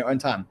read that in your own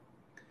time.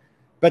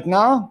 But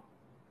now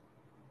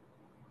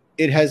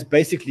it has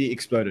basically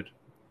exploded.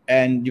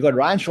 And you got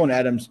Ryan Sean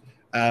Adams.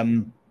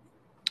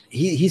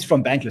 He's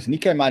from Bankless, and he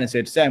came out and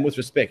said, Sam, with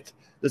respect,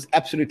 this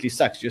absolutely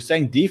sucks. You're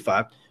saying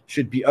DeFi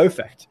should be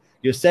OFAC.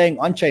 You're saying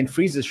on-chain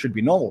freezes should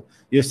be normal.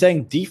 You're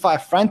saying DeFi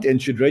front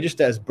end should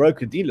register as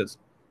broker dealers.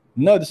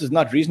 No, this is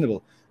not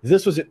reasonable.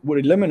 This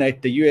would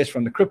eliminate the US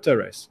from the crypto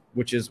race,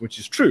 which is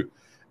true.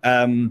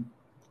 And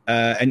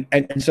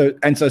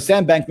so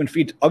Sam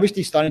Bankman-Fried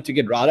obviously starting to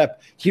get riled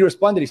up. He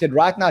responded. He said,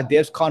 right now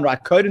devs can't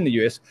write code in the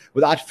US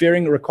without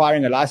fearing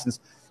requiring a license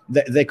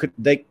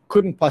they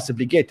couldn't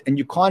possibly get, and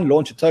you can't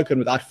launch a token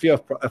without fear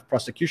of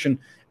prosecution.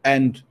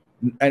 And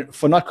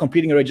for not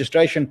completing a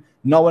registration,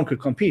 no one could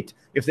compete.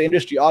 If the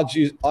industry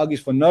argues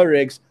for no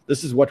regs,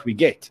 this is what we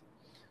get.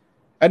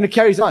 And it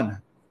carries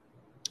on.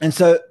 And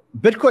so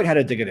Bitcoin had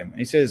a dig at him.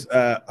 He says,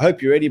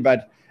 hope you're ready,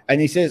 bud. And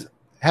he says,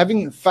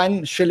 having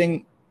fun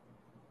shilling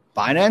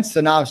Binance.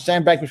 So now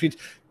Sam Bankman-Fried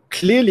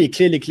clearly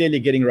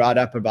getting riled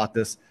up about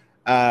this.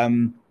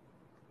 And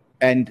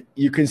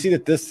you can see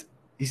that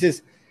he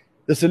says,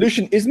 the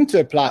solution isn't to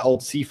apply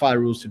old CeFi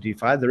rules to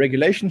DeFi. The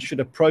regulation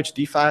should approach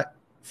DeFi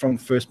from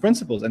first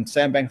principles. And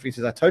Sam Bankman-Fried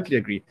says, I totally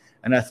agree.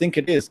 And I think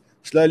it is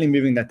slowly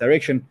moving that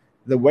direction.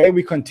 The way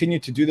we continue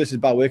to do this is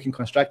by working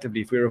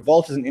constructively. If we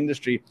revolt as an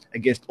industry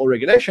against all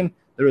regulation,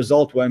 the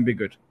result won't be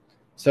good.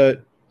 So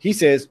he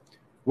says,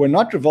 we're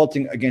not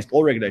revolting against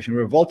all regulation.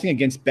 We're revolting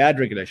against bad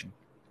regulation.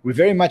 We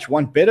very much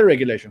want better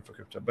regulation for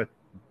crypto,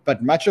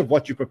 but much of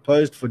what you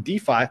proposed for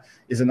DeFi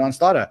is a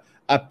non-starter.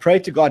 I pray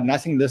to God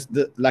nothing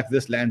like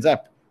this lands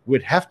up.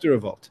 We'd have to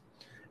revolt.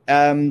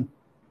 And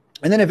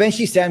then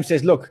eventually Sam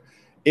says, look,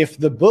 if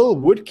the bill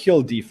would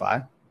kill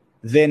DeFi,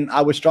 then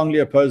I would strongly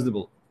oppose the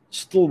bill.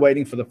 Still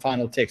waiting for the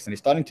final text, and he's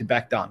starting to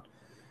back down.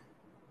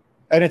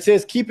 And it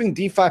says, keeping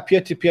DeFi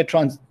peer-to-peer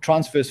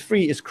transfers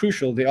free is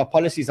crucial. There are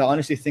policies I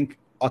honestly think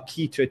are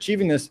key to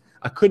achieving this.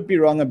 I could be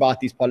wrong about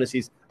these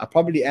policies. I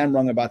probably am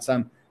wrong about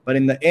some. But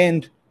in the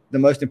end, the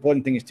most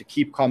important thing is to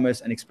keep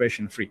commerce and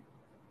expression free.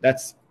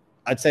 That's,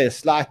 I'd say, a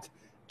slight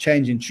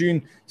change in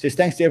tune. Says,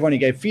 thanks to everyone who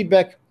gave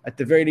feedback. At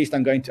the very least,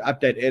 I'm going to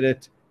update,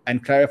 edit,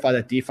 and clarify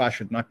that DeFi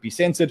should not be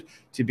censored.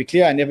 To be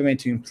clear, I never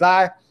meant to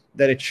imply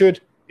that it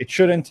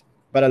shouldn't,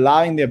 but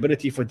allowing the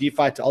ability for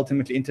DeFi to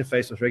ultimately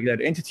interface with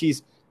regulated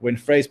entities when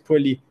phrased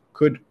poorly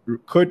could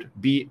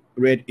be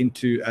read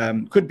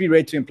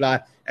to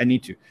imply a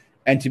need to.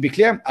 And to be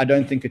clear, I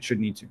don't think it should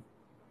need to.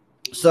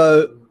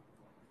 So,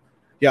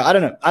 yeah, I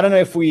don't know. I don't know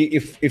if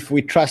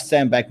we trust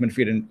Sam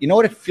Bankman-Fried. And you know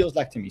what it feels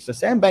like to me? So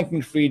Sam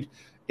Bankman-Fried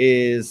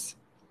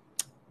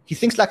he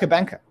thinks like a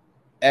banker,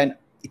 and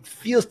it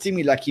feels to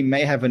me like he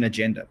may have an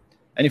agenda.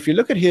 And if you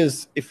look at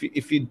his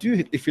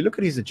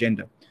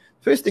agenda,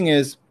 first thing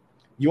is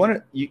you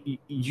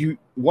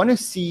want to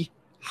see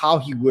how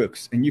he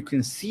works, and you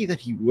can see that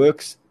he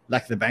works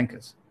like the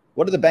bankers.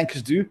 What do the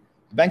bankers do?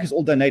 The bankers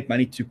all donate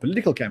money to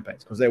political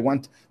campaigns because they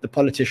want the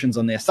politicians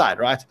on their side,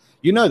 right?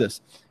 You know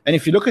this. And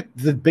if you look at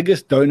the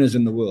biggest donors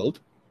in the world,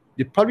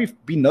 you'd probably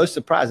be no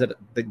surprise that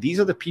these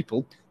are the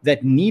people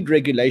that need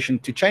regulation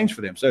to change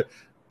for them. So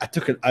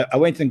I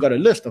went and got a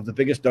list of the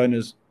biggest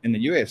donors in the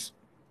US.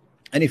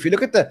 And if you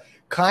look at the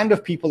kind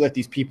of people that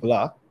these people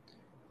are,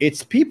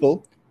 it's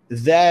people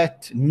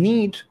that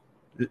need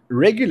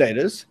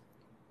regulators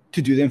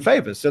to do them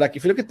favors. So like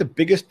if you look at the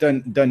biggest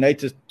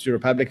donators to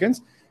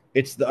Republicans,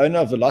 it's the owner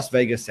of the Las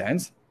Vegas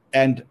Sands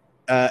and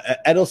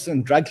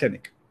Adelson Drug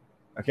Clinic.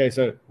 Okay,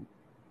 so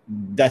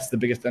that's the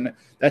biggest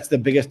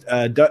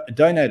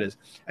donators.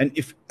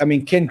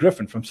 And Ken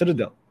Griffin from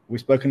Citadel, we've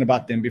spoken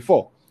about them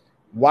before.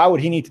 Why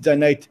would he need to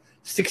donate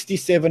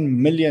 $67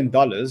 million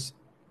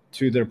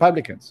to the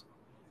Republicans?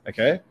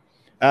 Okay,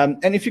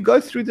 and if you go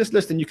through this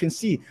list and you can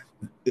see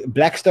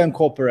Blackstone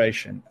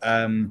Corporation,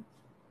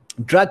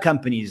 drug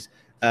companies,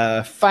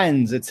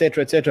 funds,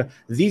 etc.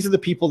 These are the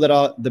people that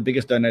are the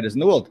biggest donators in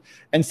the world.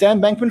 And Sam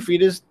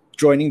Bankman-Fried is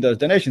joining those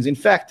donations. In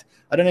fact,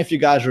 I don't know if you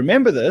guys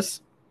remember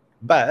this,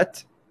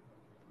 but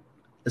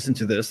listen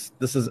to this.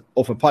 This is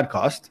off a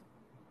podcast.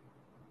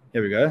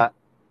 Here we go.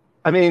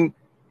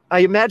 I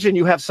imagine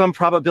you have some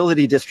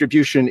probability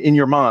distribution in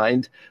your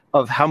mind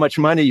of how much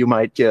money you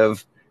might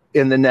give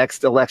in the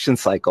next election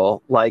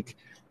cycle. Like,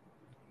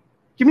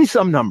 give me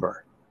some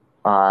number.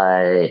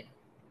 I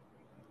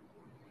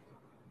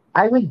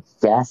would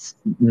guess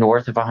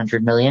north of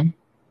 100 million.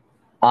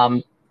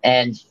 And,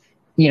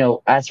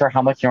 as for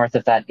how much north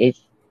of that,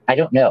 I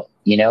don't know.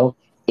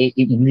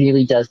 It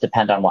really does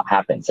depend on what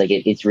happens. Like,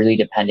 it's really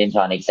dependent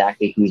on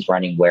exactly who's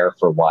running where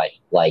for what.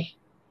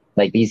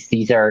 Like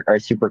these are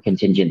super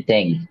contingent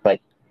things. But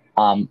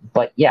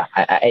yeah,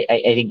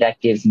 I think that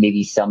gives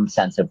maybe some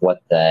sense of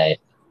what the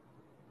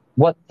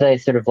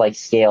sort of like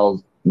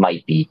scale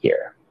might be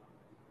here.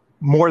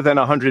 More than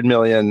 100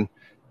 million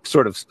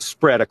sort of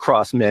spread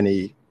across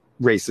many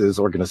races,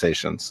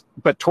 organizations,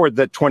 but toward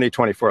the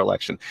 2024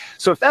 election.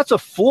 So if that's a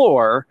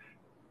floor,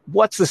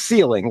 what's the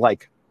ceiling?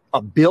 Like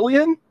 $1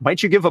 billion?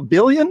 Might you give $1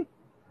 billion?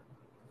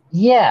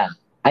 Yeah,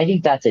 I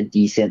think that's a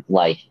decent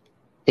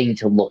thing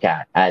to look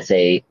at as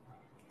a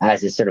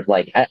sort of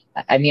I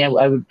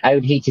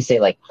would hate to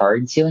say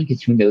hard ceiling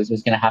because who knows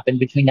what's going to happen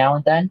between now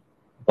and then,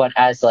 but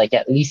as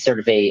at least sort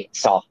of a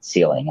soft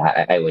ceiling,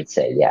 I would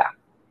say, yeah.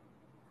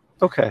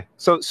 Okay.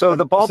 So the So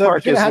ballpark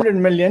between is 100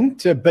 million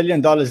to $1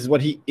 billion is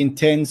what he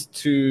intends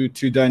to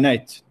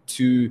donate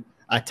to.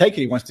 I take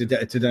it he wants to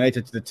donate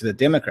it to the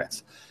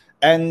Democrats.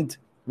 And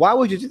why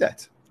would you do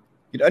that?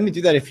 You'd only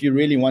do that if you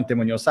really want them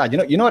on your side.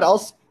 You know what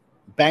else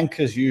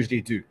bankers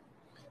usually do,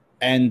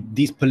 and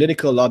these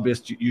political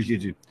lobbyists usually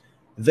do?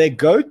 They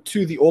go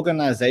to the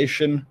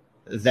organization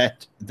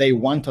that they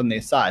want on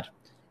their side,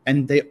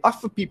 and they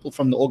offer people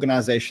from the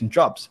organization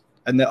jobs,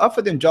 and they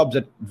offer them jobs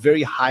at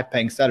very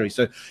high-paying salaries.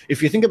 So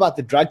if you think about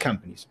the drug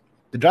companies,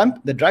 the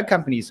drug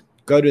companies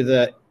go to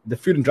the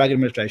Food and Drug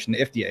Administration,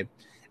 the FDA,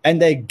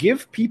 and they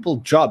give people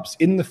jobs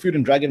in the Food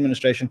and Drug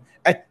Administration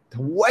at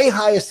way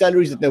higher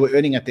salaries than they were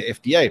earning at the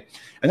FDA.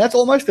 And that's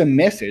almost a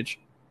message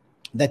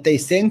that they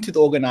send to the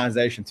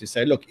organization to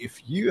say, look,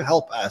 if you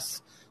help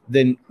us,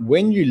 then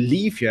when you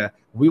leave here,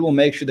 we will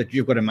make sure that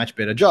you've got a much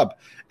better job.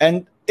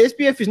 And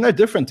SBF is no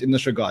different in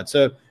this regard.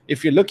 So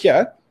if you look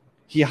here,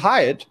 he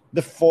hired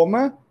the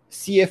former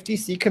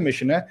CFTC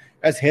commissioner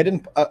as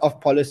head of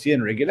policy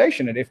and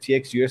regulation at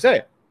FTX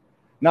USA.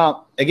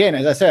 Now, again,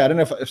 as I say, I don't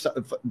know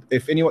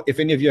if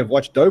any of you have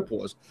watched Dope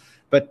Wars,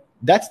 but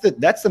that's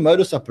the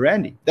modus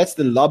operandi. That's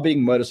the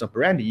lobbying modus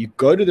operandi. You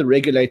go to the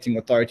regulating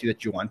authority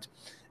that you want,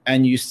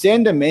 and you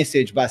send a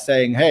message by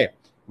saying, hey,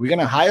 we're going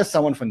to hire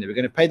someone from there. We're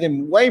going to pay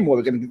them way more.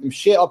 We're going to give them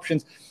share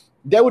options.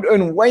 They would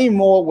earn way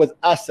more with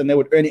us than they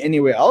would earn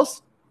anywhere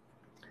else.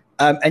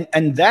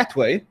 And that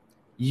way,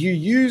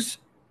 you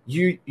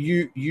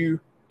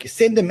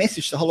send a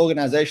message to the whole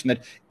organization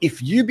that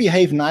if you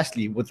behave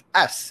nicely with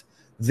us,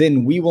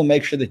 then we will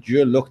make sure that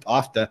you're looked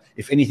after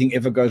if anything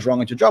ever goes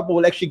wrong at your job, or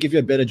we'll actually give you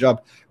a better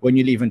job when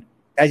you leave. And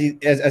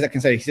as I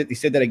can say, he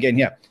said that again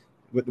here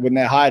when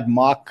they hired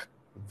Mark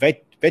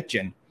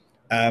Vetjen,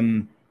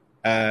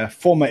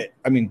 former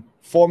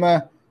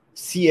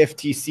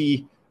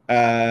CFTC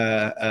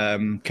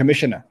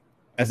commissioner,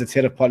 as its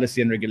head of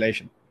policy and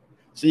regulation.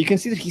 So you can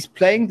see that he's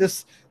playing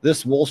this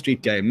Wall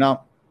Street game.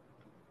 Now,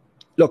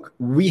 look,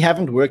 we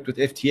haven't worked with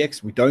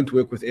FTX. We don't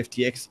work with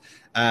FTX.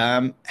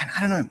 And I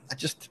don't know.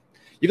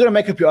 You got to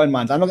make up your own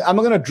minds. I'm not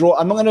going to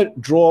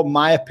draw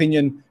my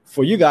opinion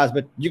for you guys,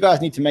 but you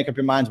guys need to make up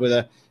your minds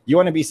whether you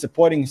want to be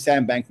supporting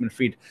Sam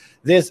Bankman-Fried.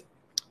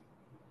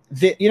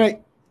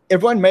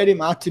 Everyone made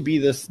him out to be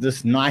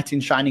this knight in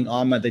shining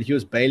armor, that he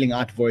was bailing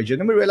out Voyager.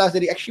 And then we realized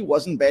that he actually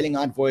wasn't bailing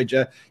out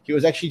Voyager. He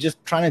was actually just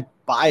trying to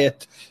buy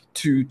it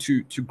to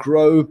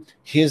grow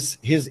his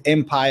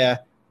empire.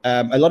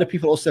 A lot of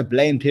people also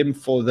blamed him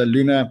for the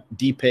lunar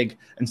DPEG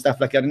and stuff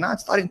like that. And now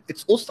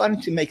it's all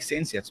starting to make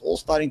sense here.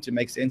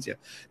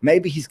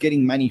 Maybe he's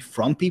getting money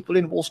from people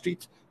in Wall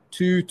Street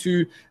to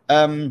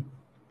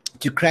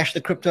crash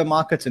the crypto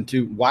markets and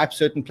to wipe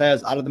certain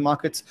players out of the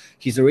markets.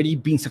 He's already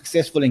been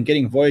successful in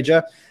getting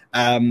Voyager.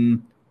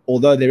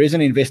 Although there is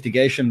an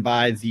investigation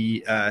by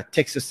the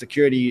Texas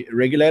security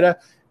regulator,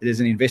 there's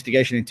an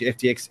investigation into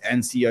FTX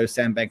and CEO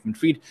Sam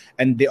Bankman-Fried,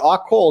 and there are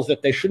calls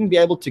that they shouldn't be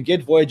able to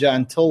get Voyager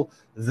until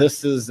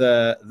this is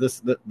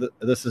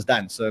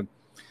done. So,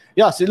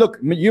 yeah. So look,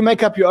 you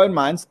make up your own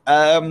minds.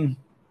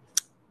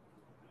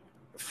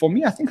 For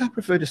me, I think I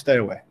prefer to stay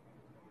away.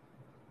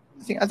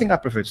 I think I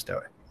prefer to stay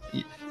away.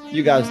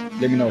 You guys,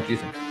 let me know what you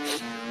think.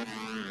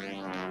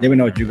 Let me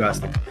know what you guys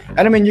think.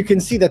 And I mean, you can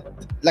see that,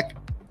 like,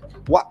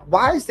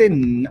 why is there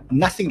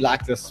nothing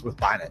like this with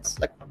Binance?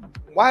 Like,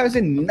 why is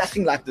there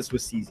nothing like this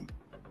with CZ?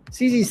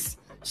 CZ's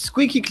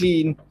squeaky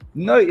clean,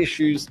 no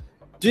issues,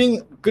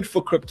 doing good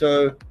for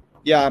crypto.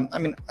 Yeah, I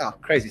mean,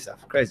 crazy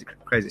stuff. Crazy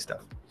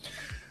stuff.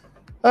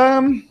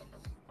 All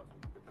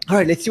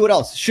right, let's see what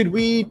else. Should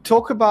we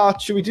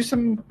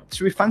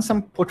fund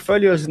some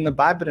portfolios in the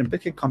Bybit and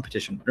Bitcoin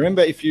competition?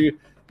 Remember,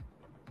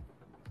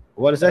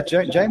 what is that,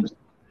 James?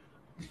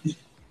 You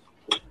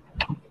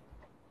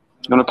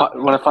want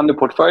to fund a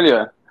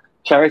portfolio?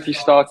 Charity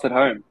starts at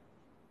home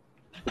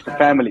with the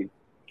family.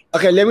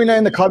 Okay, let me know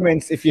in the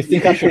comments if you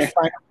think I should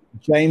find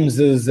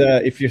James's.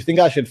 If you think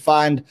I should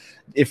fund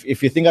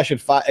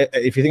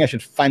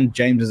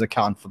James's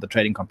account for the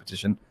trading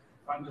competition.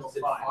 Fund or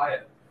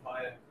fire.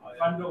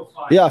 Fund or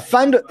fire. Yeah,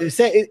 fund.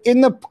 Say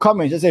in the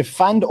comments. Just say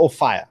fund or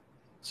fire.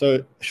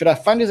 So should I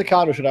fund his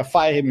account or should I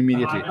fire him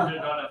immediately?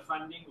 $500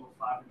 funding or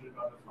 $500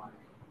 fire.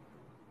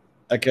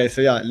 Okay, so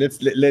yeah, let's.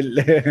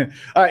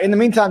 All right. In the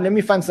meantime, let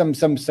me find some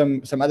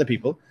other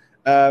people.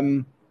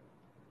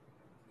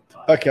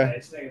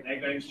 Okay. They're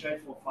going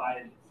straight for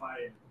fire.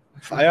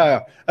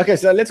 Yeah. Okay,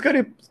 so let's go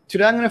to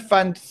today. I'm going to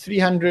fund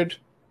 300.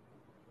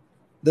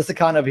 This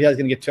account over here is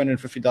going to get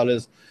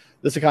 $250.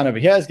 This account over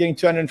here is getting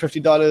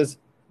 $250.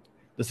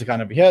 This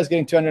account over here is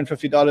getting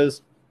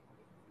 $250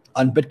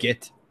 on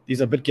BitGet.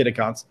 These are BitGet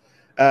accounts.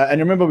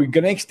 And remember, we're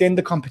going to extend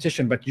the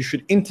competition, but you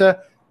should enter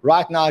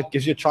right now. It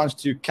gives you a chance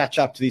to catch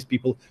up to these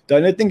people.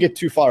 Don't let them get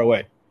too far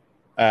away.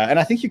 And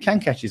I think you can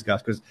catch these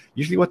guys because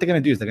usually what they're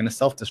going to do is they're going to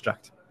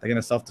self-destruct.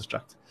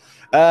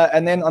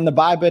 And then on the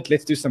Bybit,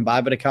 let's do some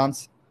Bybit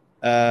accounts.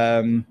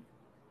 Banter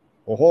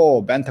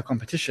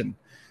competition.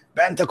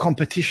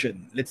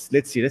 Let's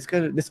see. Let's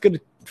go to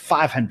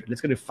 500.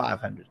 Let's go to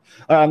 500.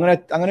 All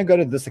right, I'm gonna go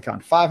to this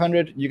account.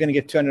 500. You're gonna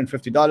get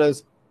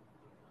 $250.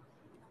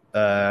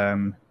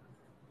 And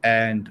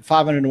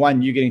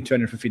 501, you getting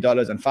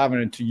 $250, and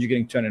 502, you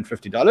getting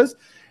 $250.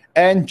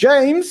 And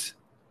James,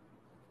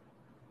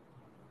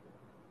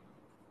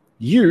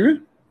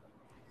 you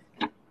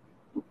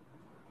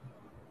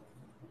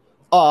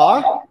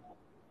are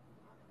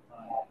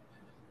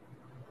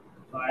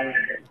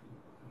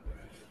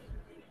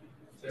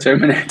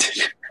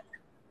terminated.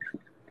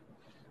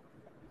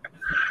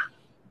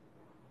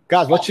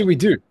 Guys, what should we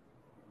do?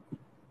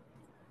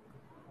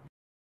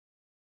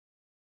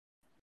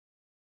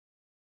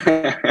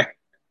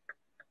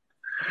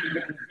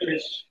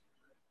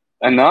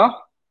 And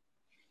now?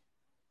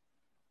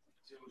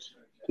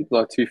 People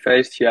are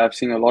two-faced here. I've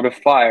seen a lot of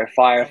fire,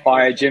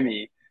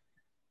 Jimmy.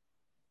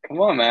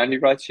 Come on, man. He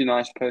writes you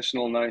nice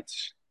personal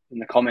notes in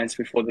the comments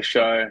before the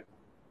show.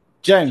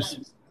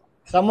 James,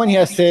 someone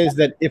here says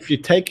that if you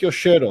take your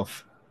shirt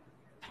off,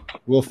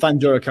 we'll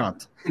fund your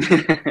account.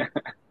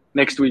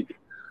 Next week.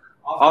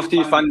 After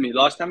you fund me.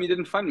 Last time you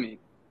didn't fund me.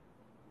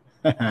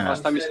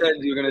 Last time you said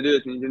you were going to do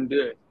it and you didn't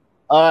do it.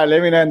 All right,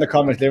 let me know in the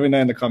comments.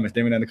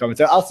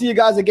 So I'll see you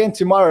guys again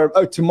tomorrow.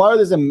 Oh, tomorrow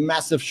there's a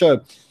massive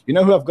show. You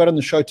know who I've got on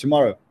the show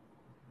tomorrow?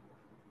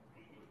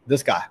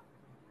 This guy,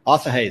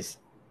 Arthur Hayes.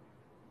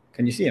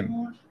 Can you see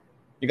him?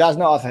 You guys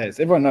know Arthur Hayes.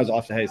 Everyone knows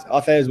Arthur Hayes.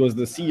 Arthur Hayes was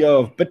the CEO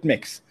of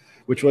BitMEX,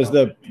 which was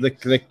the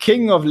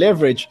king of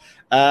leverage.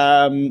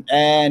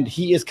 And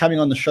he is coming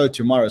on the show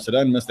tomorrow, so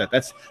don't miss that.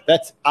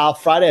 That's our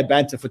Friday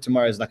banter for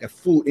tomorrow. Is like a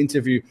full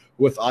interview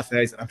with Arthur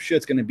Hayes. I'm sure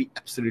it's going to be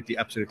absolutely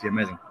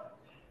amazing.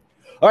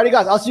 Alrighty,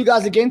 guys, I'll see you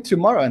guys again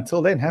tomorrow.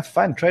 Until then, have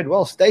fun, trade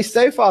well, stay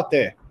safe out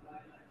there.